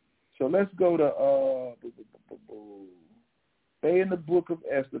 So let's go to, stay in the book of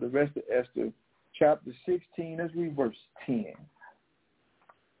Esther, the rest of Esther, chapter 16. Let's read verse 10.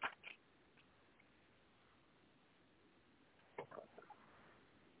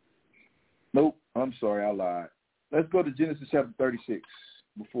 Nope, I'm sorry, I lied. Let's go to Genesis chapter 36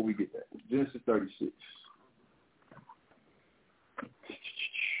 before we get that. Genesis 36.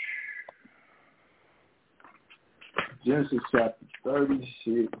 Genesis chapter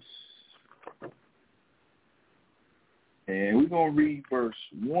 36. And we're going to read verse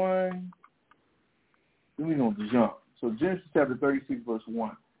 1. Then we're going to jump. So Genesis chapter 36, verse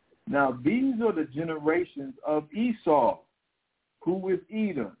 1. Now these are the generations of Esau, who is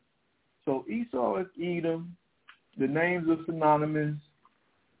Edom. So Esau is Edom. The names are synonymous.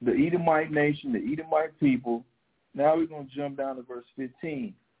 The Edomite nation, the Edomite people. Now we're going to jump down to verse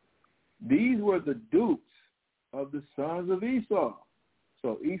 15. These were the dukes of the sons of Esau.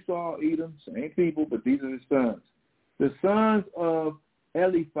 So Esau, Edom, same people, but these are the sons. The sons of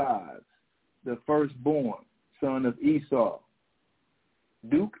Eliphaz, the firstborn, son of Esau.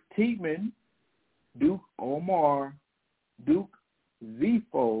 Duke Teman, Duke Omar, Duke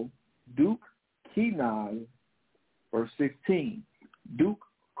Zepho, Duke Kenaz, verse 16. Duke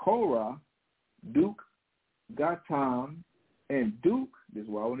Korah, Duke Gatam, and Duke, this is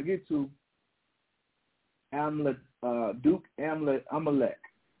what I want to get to, Duke Amalek.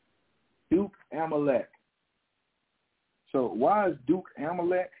 Duke Amalek. So why is Duke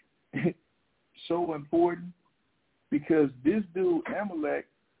Amalek so important? Because this dude Amalek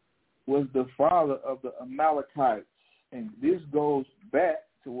was the father of the Amalekites. And this goes back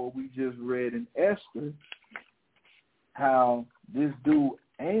to what we just read in Esther, how this dude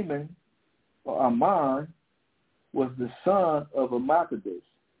Ammon, or Ammon, was the son of Amathadias,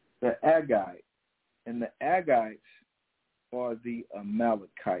 the Agite. And the Agites are the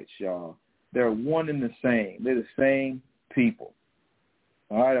Amalekites, y'all. They're one and the same. They're the same people.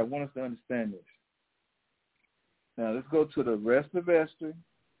 All right, I want us to understand this. Now, let's go to the rest of Esther,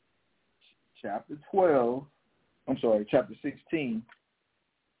 chapter 16.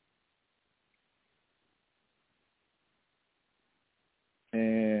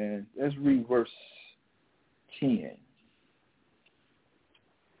 And let's read verse 10.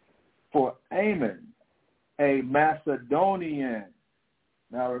 For Ammon, a Macedonian.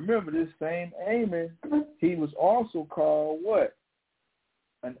 Now remember, this same Ammon, he was also called what?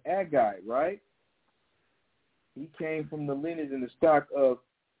 An Agite, right? He came from the lineage and the stock of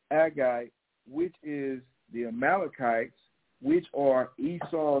Agite, which is the Amalekites, which are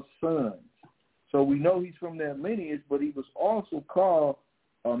Esau's sons. So we know he's from that lineage, but he was also called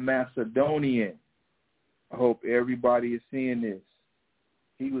a Macedonian. I hope everybody is seeing this.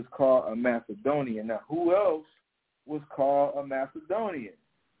 He was called a Macedonian. Now, who else was called a Macedonian?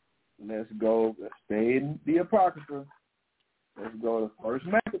 Let's stay in the Apocrypha. Let's go to 1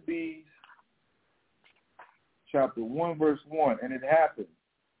 Maccabees, chapter 1, verse 1. And it happened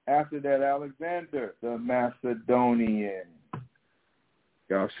after that Alexander, the Macedonian.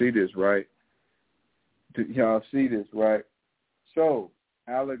 Y'all see this, right? So,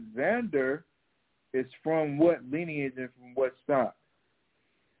 Alexander is from what lineage and from what stock?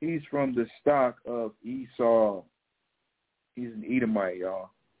 He's from the stock of Esau. He's an Edomite, y'all.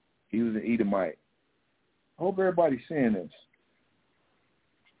 He was an Edomite. I hope everybody's seeing this.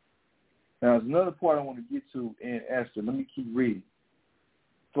 Now, there's another part I want to get to in Esther. Let me keep reading.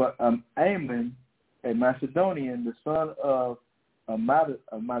 For Ammon, a Macedonian, the son of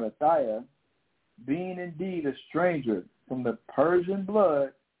Amathadiah, being indeed a stranger from the Persian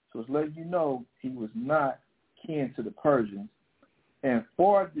blood, so it's letting you know he was not kin to the Persians, and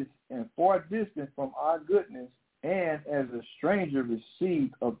far distant from our goodness, and as a stranger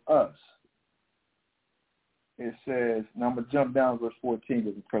received of us. It says, now I'm going to jump down to verse 14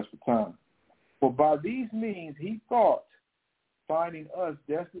 because we press for time. For by these means he thought, finding us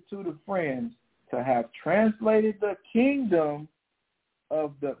destitute of friends, to have translated the kingdom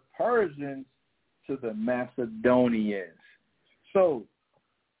of the Persians to the Macedonians. So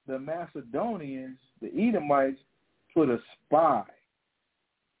the Macedonians, the Edomites, put a spy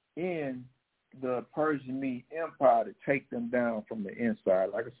in the Persian Mede Empire to take them down from the inside.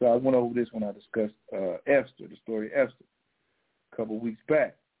 Like I said, I went over this when I discussed Esther, the story of Esther, a couple of weeks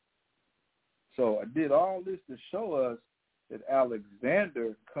back. So I did all this to show us that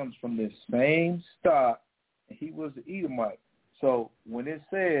Alexander comes from this same stock, and he was the Edomite. So when it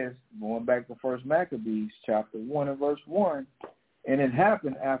says, going back to 1 Maccabees, chapter 1 and verse 1, and it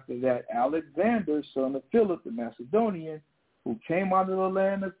happened after that Alexander, son of Philip the Macedonian, who came out of the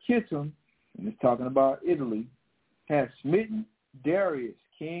land of Kittim, and it's talking about Italy, had smitten Darius,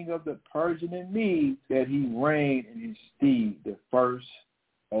 king of the Persian and Medes, that he reigned in his stead, the first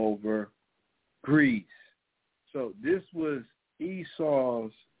over Greece. So this was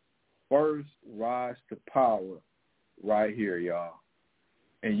Esau's first rise to power right here, y'all.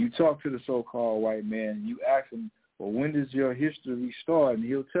 And you talk to the so-called white man, and you ask him, well, when does your history start? And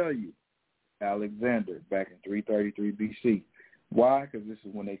he'll tell you, Alexander, back in 333 BC. Why? Because this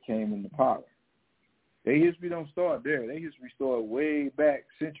is when they came into power. Their history don't start there. Their history started way back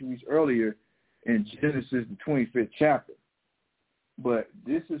centuries earlier in Genesis, the 25th chapter. But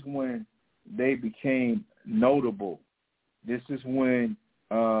this is when they became notable. This is when,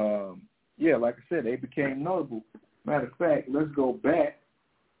 like I said, they became notable. Matter of fact, let's go back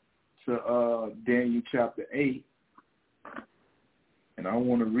to Daniel chapter 8. And I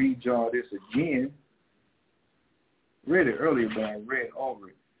want to read y'all this again. Read it earlier, but I read over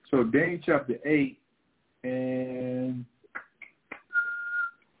it. So Daniel chapter 8 and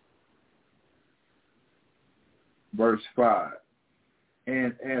verse 5.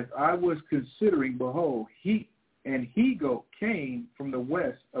 And as I was considering, behold, he-goat came from the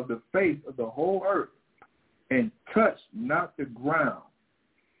west of the face of the whole earth, and touched not the ground.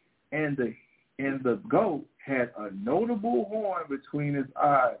 And the goat had a notable horn between his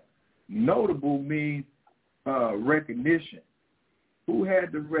eyes. Notable means recognition. Who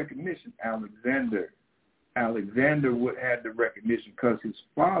had the recognition? Alexander. Alexander would have the recognition because his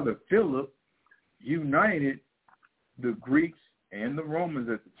father, Philip, united the Greeks and the Romans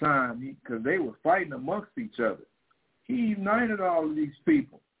at the time because they were fighting amongst each other. He united all of these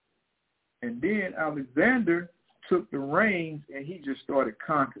people. And then Alexander took the reins and he just started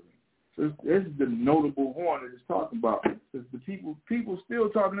conquering. So this is the notable horn that it's talking about. Because the people still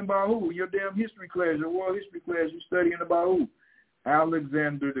talking about who? Your damn history class, your world history class, you're studying about who?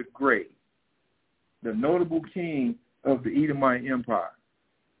 Alexander the Great, the notable king of the Edomite Empire.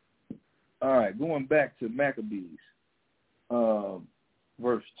 All right, going back to Maccabees,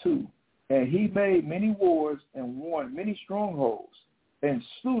 verse 2. And he made many wars and won many strongholds and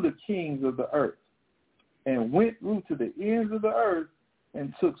slew the kings of the earth and went through to the ends of the earth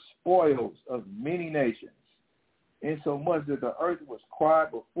and took spoils of many nations, insomuch that the earth was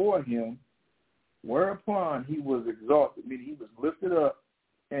quiet before him, whereupon he was exalted, meaning he was lifted up,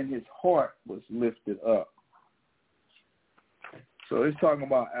 and his heart was lifted up. So it's talking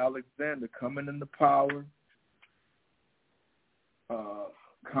about Alexander coming into power,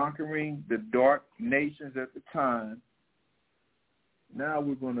 conquering the dark nations at the time. Now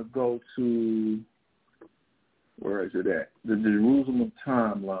we're going to go to, where is it at? The Jerusalem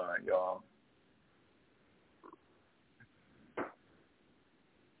timeline, y'all.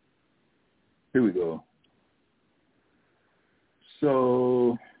 Here we go.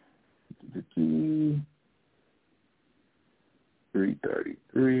 So,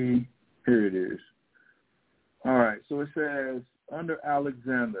 333. Here it is. All right. So it says, under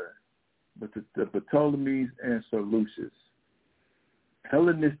Alexander, but the Ptolemies and Seleucus,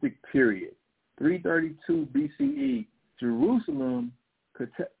 Hellenistic period, 332 BCE, Jerusalem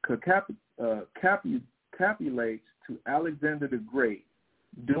capitulates to Alexander the Great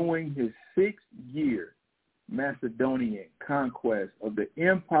during his 6th year Macedonian conquest of the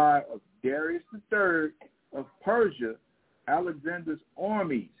empire of Darius III of Persia. Alexander's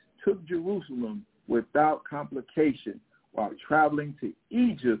armies took Jerusalem without complication while traveling to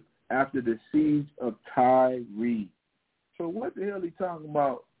Egypt after the siege of Tyre. So what the hell are you talking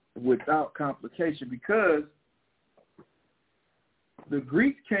about without complication? Because the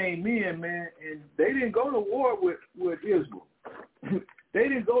Greeks came in, man, and they didn't go to war with Israel. They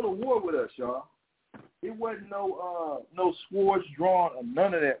didn't go to war with us, y'all. It wasn't no swords drawn or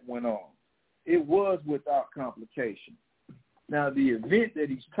none of that went on. It was without complication. Now, the event that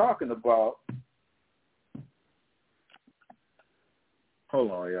he's talking about,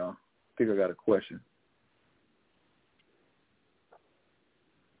 hold on, y'all. I think I got a question.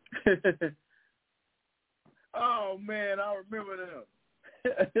 Oh, man, I remember them.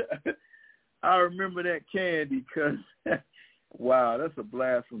 I remember that candy because, wow, that's a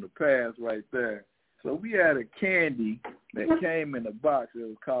blast from the past right there. So we had a candy that came in a box. It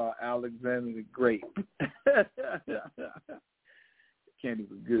was called Alexander the Great. Candy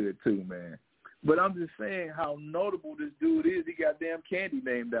was good too, man. But I'm just saying how notable this dude is. He got damn candy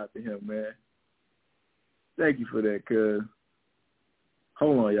named after him, man. Thank you for that, cuz.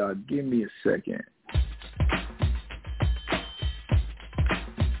 Hold on, y'all. Give me a second.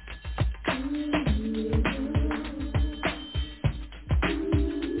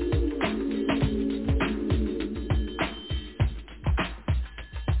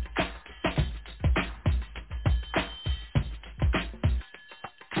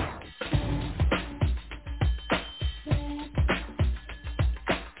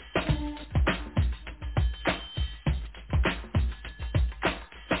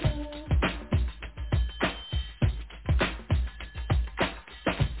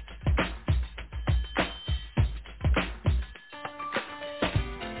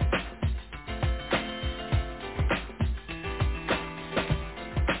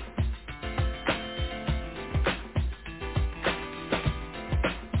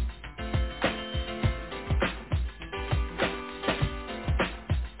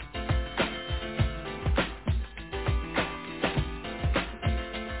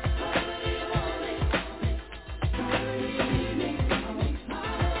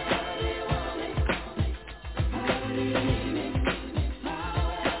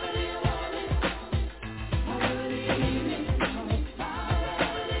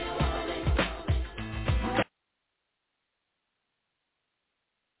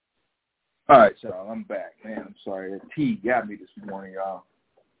 All right, y'all, I'm back, man. I'm sorry. That tea got me this morning, y'all.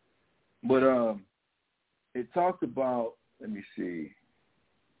 But it talked about, let me see,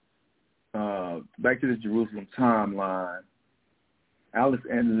 back to the Jerusalem timeline.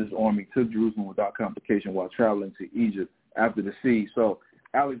 Alexander's army took Jerusalem without complication while traveling to Egypt after the siege. So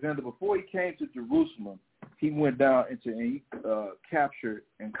Alexander, before he came to Jerusalem, he went down and he captured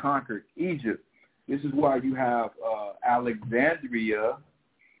and conquered Egypt. This is why you have Alexandria,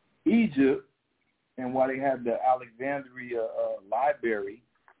 Egypt, and why they have the Alexandria library,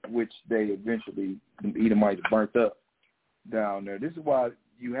 which they eventually, the Edomites burnt up down there. This is why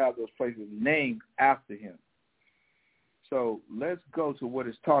you have those places named after him. So let's go to what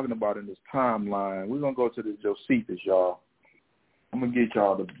it's talking about in this timeline. We're going to go to the Josephus, y'all. I'm going to get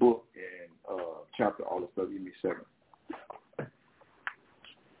y'all the book and chapter, all the stuff. Give me a second.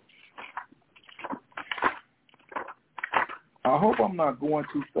 I hope I'm not going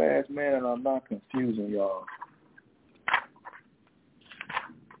too fast, man, and I'm not confusing y'all.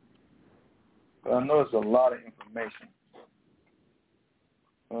 But I know it's a lot of information.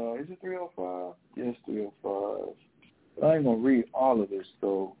 Is it 305? Yes, 305. But I ain't going to read all of this,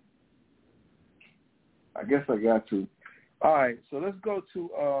 though. I guess I got to. All right, so let's go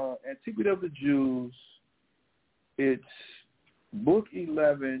to Antiquity of the Jews. It's Book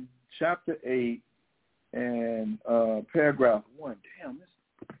 11, Chapter 8, and paragraph 1. Damn,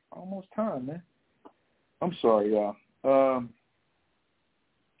 it's almost time, man. I'm sorry, y'all.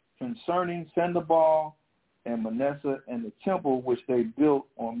 Concerning Sandoval and Manasseh and the temple which they built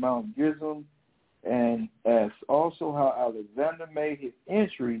on Mount Gerizim, and as also how Alexander made his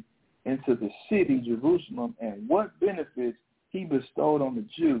entry into the city, Jerusalem, and what benefits he bestowed on the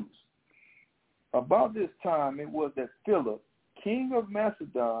Jews. About this time it was that Philip, king of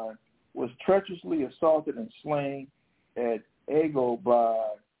Macedon, was treacherously assaulted and slain at Ego by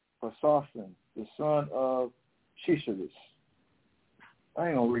Pasosan, the son of Shisharis. I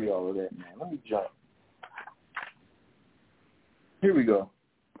ain't going to read all of that, man. Let me jump. Here we go.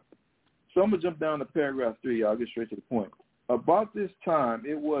 So I'm going to jump down to paragraph 3. I'll get straight to the point. About this time,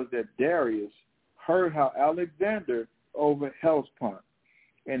 it was that Darius heard how Alexander over Hellespont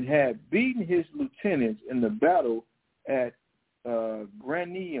and had beaten his lieutenants in the battle at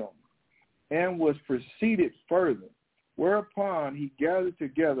Granium and was proceeded further, whereupon he gathered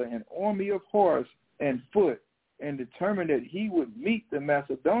together an army of horse and foot and determined that he would meet the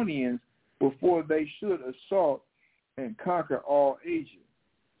Macedonians before they should assault and conquer all Asia.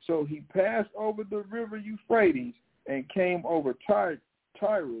 So he passed over the river Euphrates and came over Tyrus,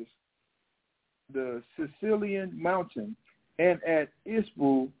 the Sicilian mountain, and at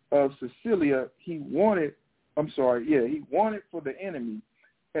Isbu of Sicilia he wanted for the enemy,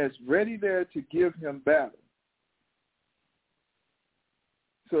 as ready there to give him battle.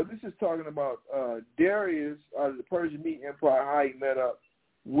 So this is talking about Darius out of the Persian Medes Empire, how he met up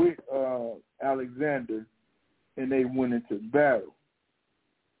with Alexander, and they went into battle.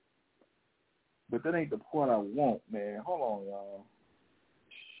 But that ain't the part I want, man. Hold on, y'all.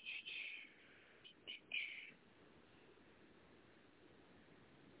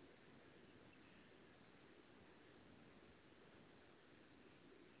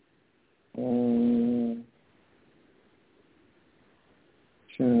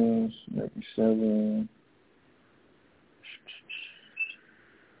 Assimilations, maybe 7.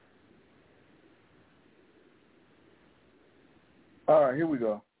 All right, here we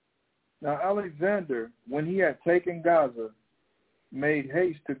go. Now Alexander, when he had taken Gaza, made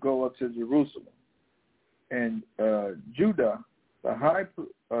haste to go up to Jerusalem. And Judah, the high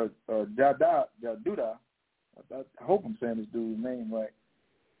Jadudah, I hope I'm saying this dude's name right,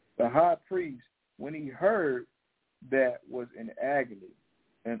 the high priest, when he heard that, was in agony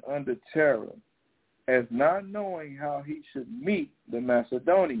and under terror, as not knowing how he should meet the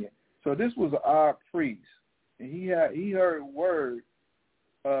Macedonian. So this was our priest, and he heard word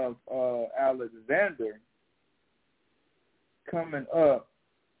of Alexander coming up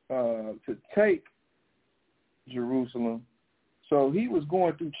to take Jerusalem. So he was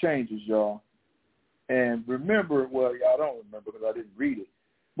going through changes, y'all. And remember, well, y'all don't remember because I didn't read it,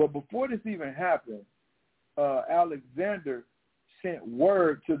 but before this even happened, Alexander sent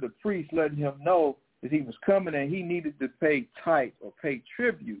word to the priest letting him know that he was coming and he needed to pay tithe or pay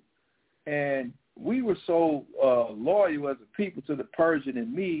tribute. And we were so loyal as a people to the Persian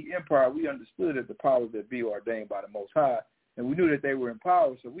and Mede Empire, we understood that the powers that be were ordained by the Most High, and we knew that they were in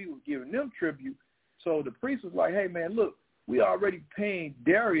power, so we were giving them tribute. So the priest was like, hey, man, look, we already paying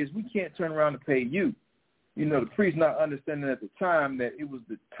Darius. We can't turn around and pay you. You know, the priest not understanding at the time that it was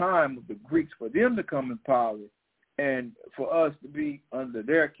the time of the Greeks for them to come in power and for us to be under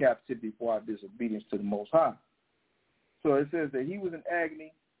their captivity for our disobedience to the Most High. So it says that he was in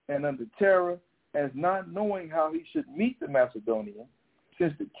agony and under terror, as not knowing how he should meet the Macedonian,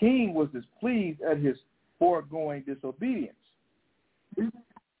 since the king was displeased at his foregoing disobedience. I'm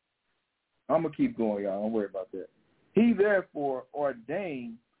going to keep going, y'all. Don't worry about that. He therefore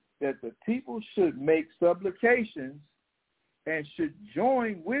ordained that the people should make supplications and should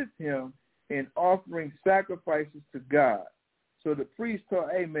join with him in offering sacrifices to God. So the priest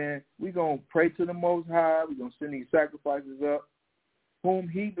told, hey, man, we're going to pray to the Most High. We're going to send these sacrifices up, whom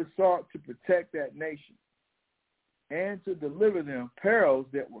he besought to protect that nation and to deliver them perils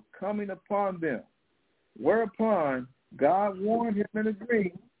that were coming upon them. Whereupon God warned him in a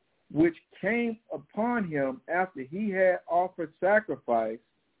dream, which came upon him after he had offered sacrifice,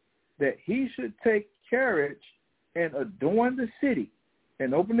 that he should take carriage and adorn the city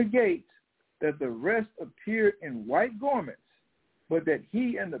and open the gates, that the rest appeared in white garments, but that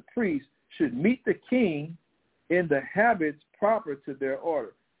he and the priest should meet the king in the habits proper to their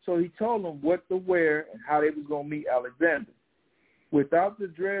order. So he told them what to wear and how they was going to meet Alexander, without the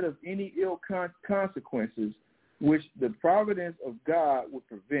dread of any ill consequences, which the providence of God would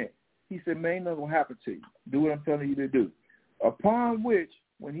prevent. He said, man, nothing will happen to you. Do what I'm telling you to do. Upon which,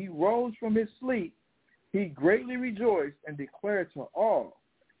 when he rose from his sleep, he greatly rejoiced and declared to all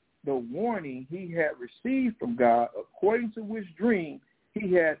the warning he had received from God, according to which dream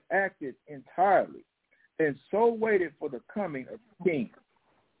he had acted entirely, and so waited for the coming of the king.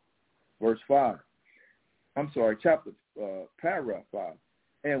 Verse 5. Paragraph 5.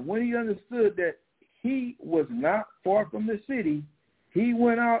 And when he understood that he was not far from the city, he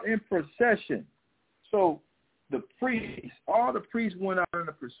went out in procession. So the priests, all the priests went out in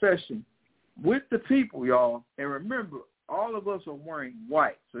a procession with the people, y'all. And remember, all of us are wearing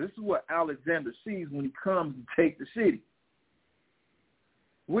white. So this is what Alexander sees when he comes to take the city.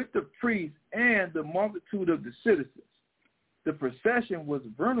 With the priests and the multitude of the citizens. The procession was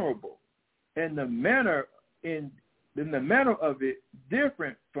venerable, and the manner of it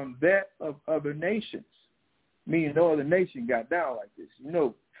different from that of other nations. Meaning no other nation got down like this. You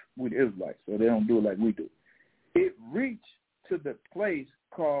know, we're the Israelites, so they don't do it like we do. It reached to the place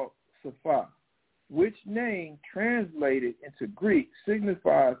called Saphah, which name translated into Greek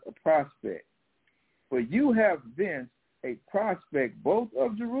signifies a prospect. For you have thence a prospect both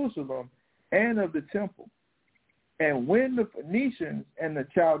of Jerusalem and of the temple. And when the Phoenicians and the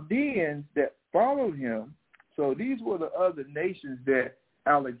Chaldeans that followed him, so these were the other nations that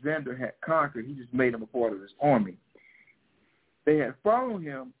Alexander had conquered. He just made them a part of his army. They had followed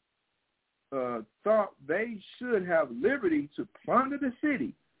him, thought they should have liberty to plunder the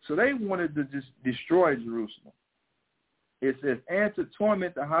city. So they wanted to just destroy Jerusalem. It says, and to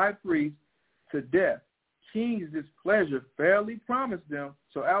torment the high priest to death. King's displeasure fairly promised them.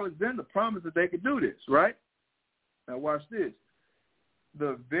 So Alexander promised that they could do this, right? Now watch this.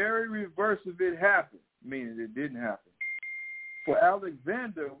 The very reverse of it happened, meaning it didn't happen. For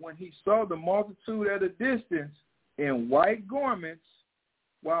Alexander, when he saw the multitude at a distance in white garments,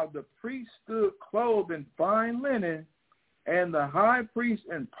 while the priest stood clothed in fine linen, and the high priest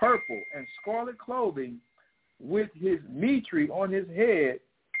in purple and scarlet clothing, with his mitre on his head,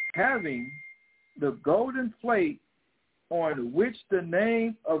 having the golden plate on which the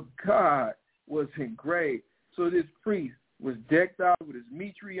name of God was engraved. So this priest was decked out with his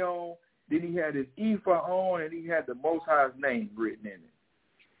mitre on, then he had his ephod on, and he had the Most High's name written in it.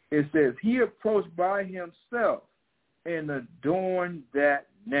 It says, he approached by himself and adorned that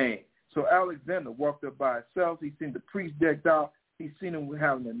name. So Alexander walked up by himself. He seen the priest decked out. He seen him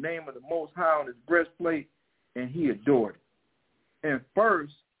having the name of the Most High on his breastplate, and he adored it. And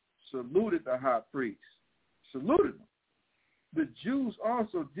first saluted the high priest. Saluted him. The Jews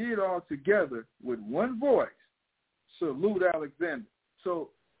also did all together with one voice, salute Alexander. So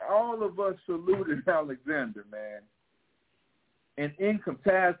all of us saluted Alexander, man, and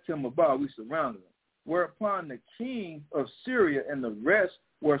encompassed him about. We surrounded him. Whereupon the king of Syria and the rest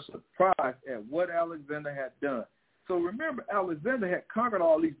were surprised at what Alexander had done. So remember, Alexander had conquered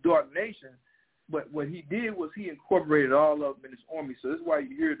all these dark nations, but what he did was he incorporated all of them in his army. So that's why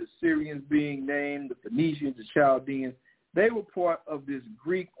you hear the Syrians being named, the Phoenicians, the Chaldeans. They were part of this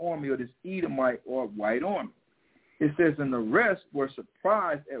Greek army or this Edomite or white army. It says, and the rest were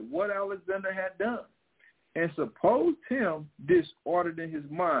surprised at what Alexander had done and supposed him disordered in his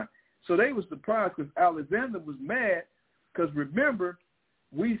mind. So they were surprised because Alexander was mad because, remember,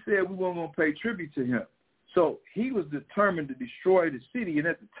 we said we weren't going to pay tribute to him. So he was determined to destroy the city. And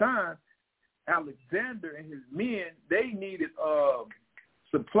at the time, Alexander and his men, they needed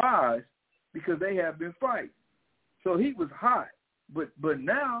supplies because they had been fighting. So he was hot. But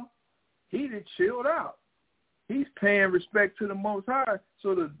now he done chilled out. He's paying respect to the Most High.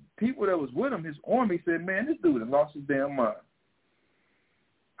 So the people that was with him, his army, said, man, this dude has lost his damn mind.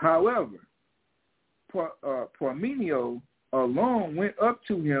 However, Parmenio alone went up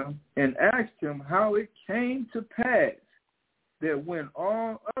to him and asked him how it came to pass that when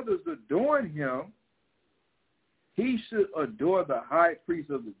all others adorned him, he should adore the high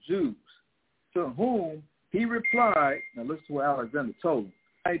priest of the Jews, to whom he replied, now listen to what Alexander told him,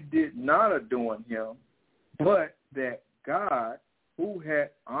 I did not adorn him, but that God, who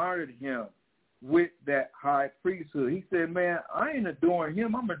had honored him with that high priesthood. He said, man, I ain't adoring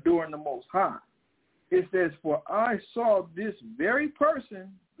him, I'm adoring the Most High. It says, for I saw this very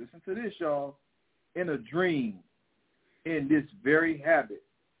person, listen to this, y'all, in a dream, in this very habit,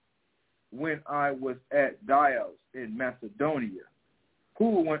 when I was at Dios in Macedonia,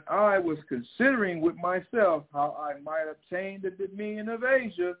 who, when I was considering with myself how I might obtain the dominion of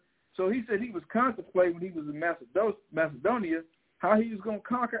Asia, so he said he was contemplating when he was in Macedonia how he was going to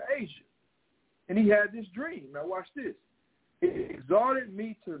conquer Asia. And he had this dream. Now watch this. It exhorted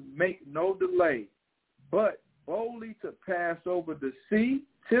me to make no delay, but boldly to pass over the sea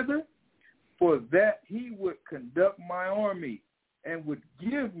thither, for that he would conduct my army and would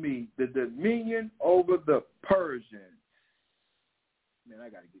give me the dominion over the Persians. Man, I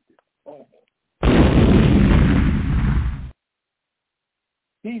got to get this. Oh.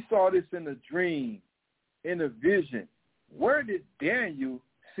 He saw this in a dream, in a vision. Where did Daniel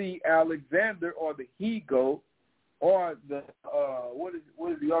see Alexander or the he-goat or the, what is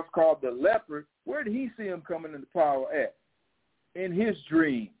he also called, the leopard? Where did he see him coming into power at? In his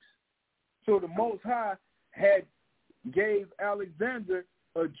dreams. So the Most High had gave Alexander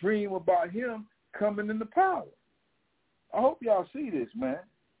a dream about him coming into power. I hope y'all see this, man.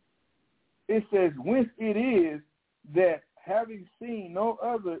 It says, whence it is that having seen no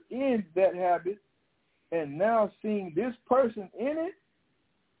other in that habit, and now seeing this person in it,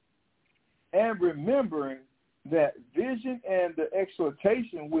 and remembering that vision and the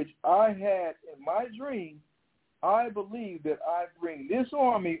exhortation which I had in my dream, I believe that I bring this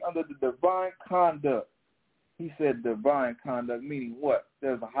army under the divine conduct. He said divine conduct, meaning what?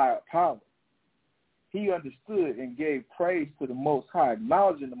 There's a higher power. He understood and gave praise to the Most High,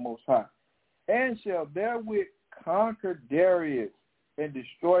 acknowledging the Most High, and shall therewith conquer Darius and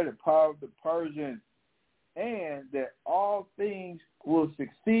destroy the power of the Persians, and that all things will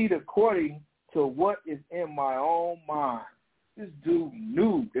succeed according to what is in my own mind. This dude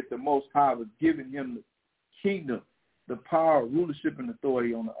knew that the Most High was giving him the kingdom, the power, rulership, and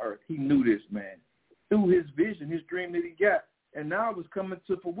authority on the earth. He knew this, man, through his vision, his dream that he got. And now it was coming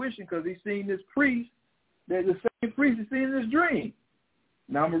to fruition because he's seen this priest, that the same priest he's seen in his dream.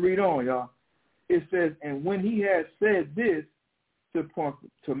 Now I'm going to read on, y'all. It says, and when he had said this to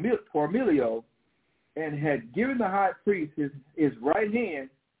Parmenio and had given the high priest his right hand,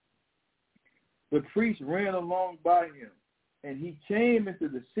 the priest ran along by him, and he came into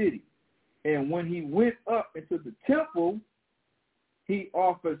the city. And when he went up into the temple, he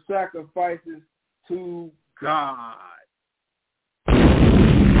offered sacrifices to God.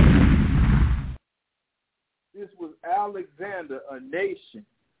 This was Alexander, a nation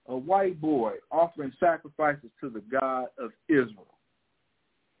a white boy offering sacrifices to the God of Israel.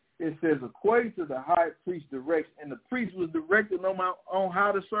 It says, according to the high priest's direction, and the priest was directed on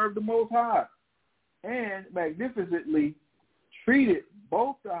how to serve the Most High, and magnificently treated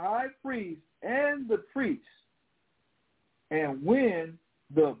both the high priest and the priests. And when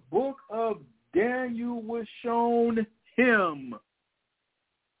the book of Daniel was shown him,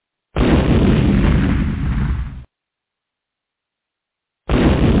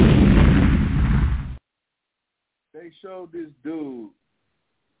 they showed this dude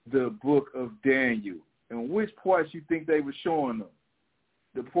the book of Daniel. And which parts you think they were showing them?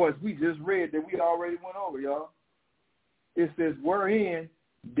 The parts we just read that we already went over, y'all. It says, wherein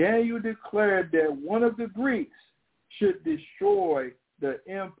Daniel declared that one of the Greeks should destroy the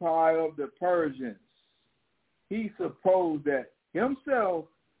empire of the Persians. He supposed that himself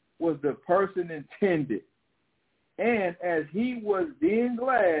was the person intended. And as he was then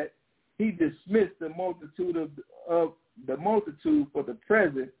glad, he dismissed the multitude for the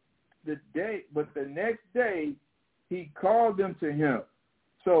present. But the next day he called them to him.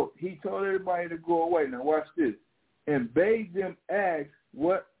 So he told everybody to go away. Now watch this. And bade them ask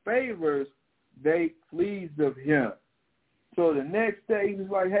what favors they pleased of him. So the next day he was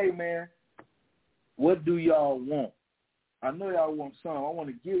like, hey man, what do y'all want? I know y'all want some. I want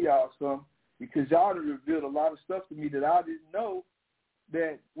to give y'all some because y'all have revealed a lot of stuff to me that I didn't know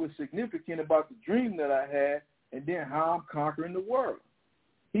that was significant about the dream that I had and then how I'm conquering the world.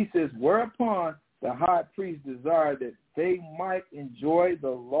 He says, whereupon the high priest desired that they might enjoy the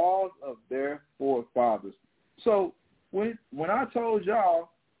laws of their forefathers. So when I told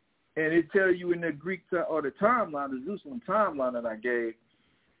y'all, and it tells you in the Greek or the timeline, the Jerusalem timeline that I gave,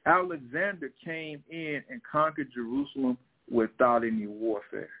 Alexander came in and conquered Jerusalem without any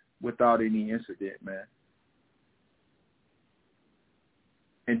warfare, without any incident, man.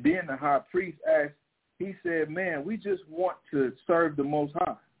 And then the high priest asked, he said, man, we just want to serve the Most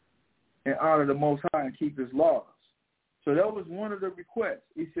High and honor the Most High and keep his laws. So that was one of the requests.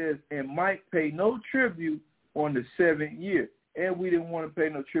 He says, and might pay no tribute on the 7th year. And we didn't want to pay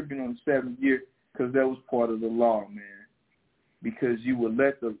no tribute on the 7th year because that was part of the law, man. Because you would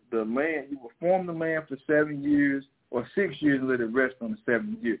let the land, you would farm the land for 7 years or 6 years and let it rest on the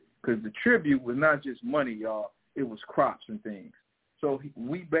 7th year. Because the tribute was not just money, y'all. It was crops and things. So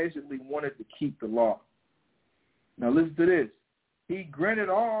we basically wanted to keep the law. Now listen to this. He granted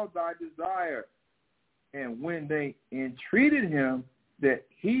all thy desire. And when they entreated him that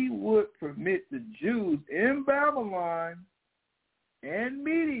he would permit the Jews in Babylon and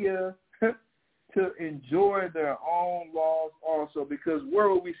Media to enjoy their own laws also, because where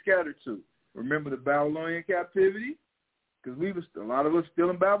were we scattered to? Remember the Babylonian captivity? Because a lot of us still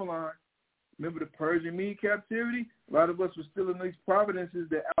in Babylon. Remember the Persian Mede captivity? A lot of us were still in these provinces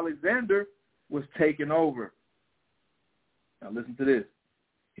that Alexander was taking over. Now listen to this.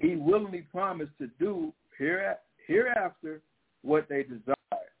 He willingly promised to do hereafter what they desired.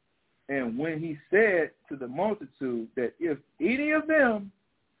 And when he said to the multitude that if any of them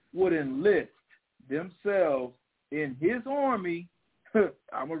would enlist themselves in his army,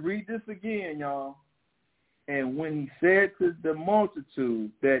 I'm going to read this again, y'all. And when he said to the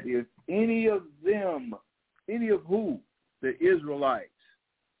multitude that if any of them, any of who? The Israelites,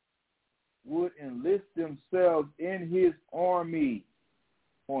 would enlist themselves in his army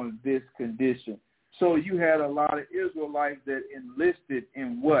on this condition. So you had a lot of Israelites that enlisted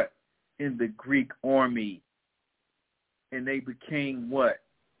in what? In the Greek army. And they became what?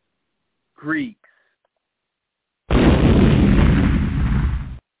 Greeks.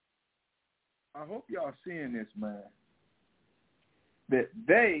 I hope y'all seeing this, man. That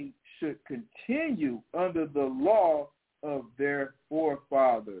they should continue under the law of their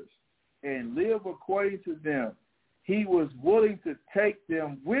forefathers and live according to them. He was willing to take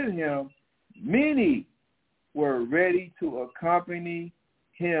them with him. Many were ready to accompany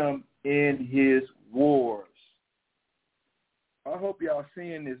him in his wars. I hope y'all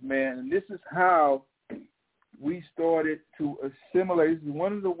seeing this, man. And this is how we started to assimilate. This is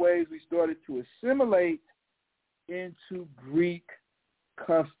one of the ways we started to assimilate into Greek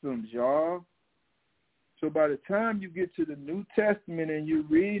customs, y'all. So by the time you get to the New Testament and you're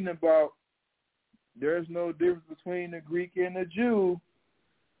reading about there's no difference between the Greek and the Jew,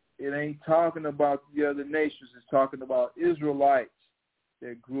 it ain't talking about the other nations. It's talking about Israelites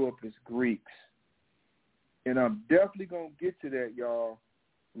that grew up as Greeks. And I'm definitely going to get to that, y'all,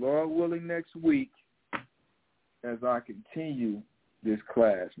 Lord willing, next week as I continue this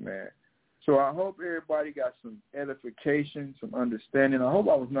class, man. So I hope everybody got some edification, some understanding. I hope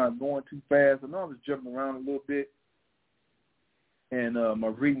I was not going too fast. I know I was jumping around a little bit. and my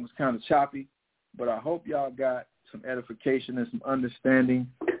reading was kind of choppy, but I hope y'all got some edification and some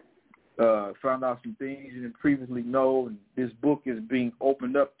understanding. Found out some things you didn't previously know, and this book is being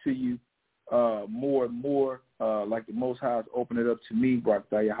opened up to you more and more, like the Most High has opened it up to me. Barak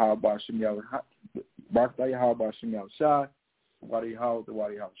Yahweh Shem Shai, Wadi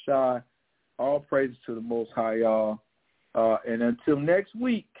Shai. All praises to the Most High, y'all. And until next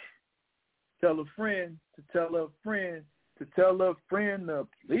week, tell a friend to tell a friend to tell a friend to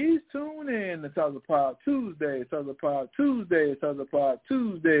please tune in to Talmud Tuesdays,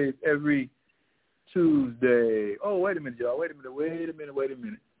 every Tuesday. Oh, wait a minute, y'all. Wait a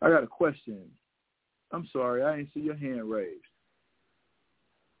minute. I got a question. I'm sorry, I didn't see your hand raised.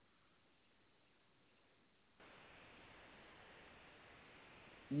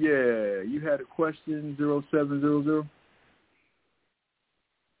 Yeah, you had a question, 0700.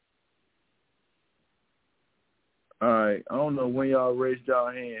 All right, I don't know when y'all raised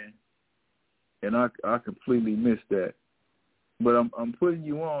y'all hand, and I completely missed that. But I'm putting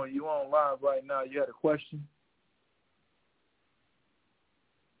you on. You on live right now. You had a question?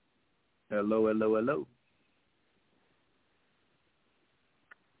 Hello.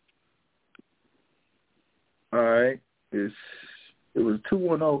 All right, it was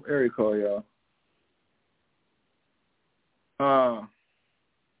 210 area call, y'all.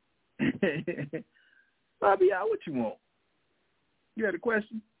 Bobby, what you want? You had a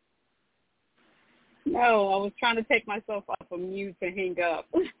question? No, I was trying to take myself off of mute to hang up.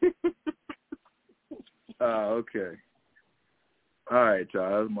 Okay. All right, y'all.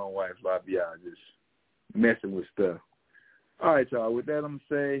 That was my wife, Bobby, just messing with stuff. All right, y'all. With that, I'm going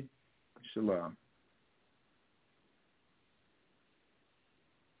to say shalom.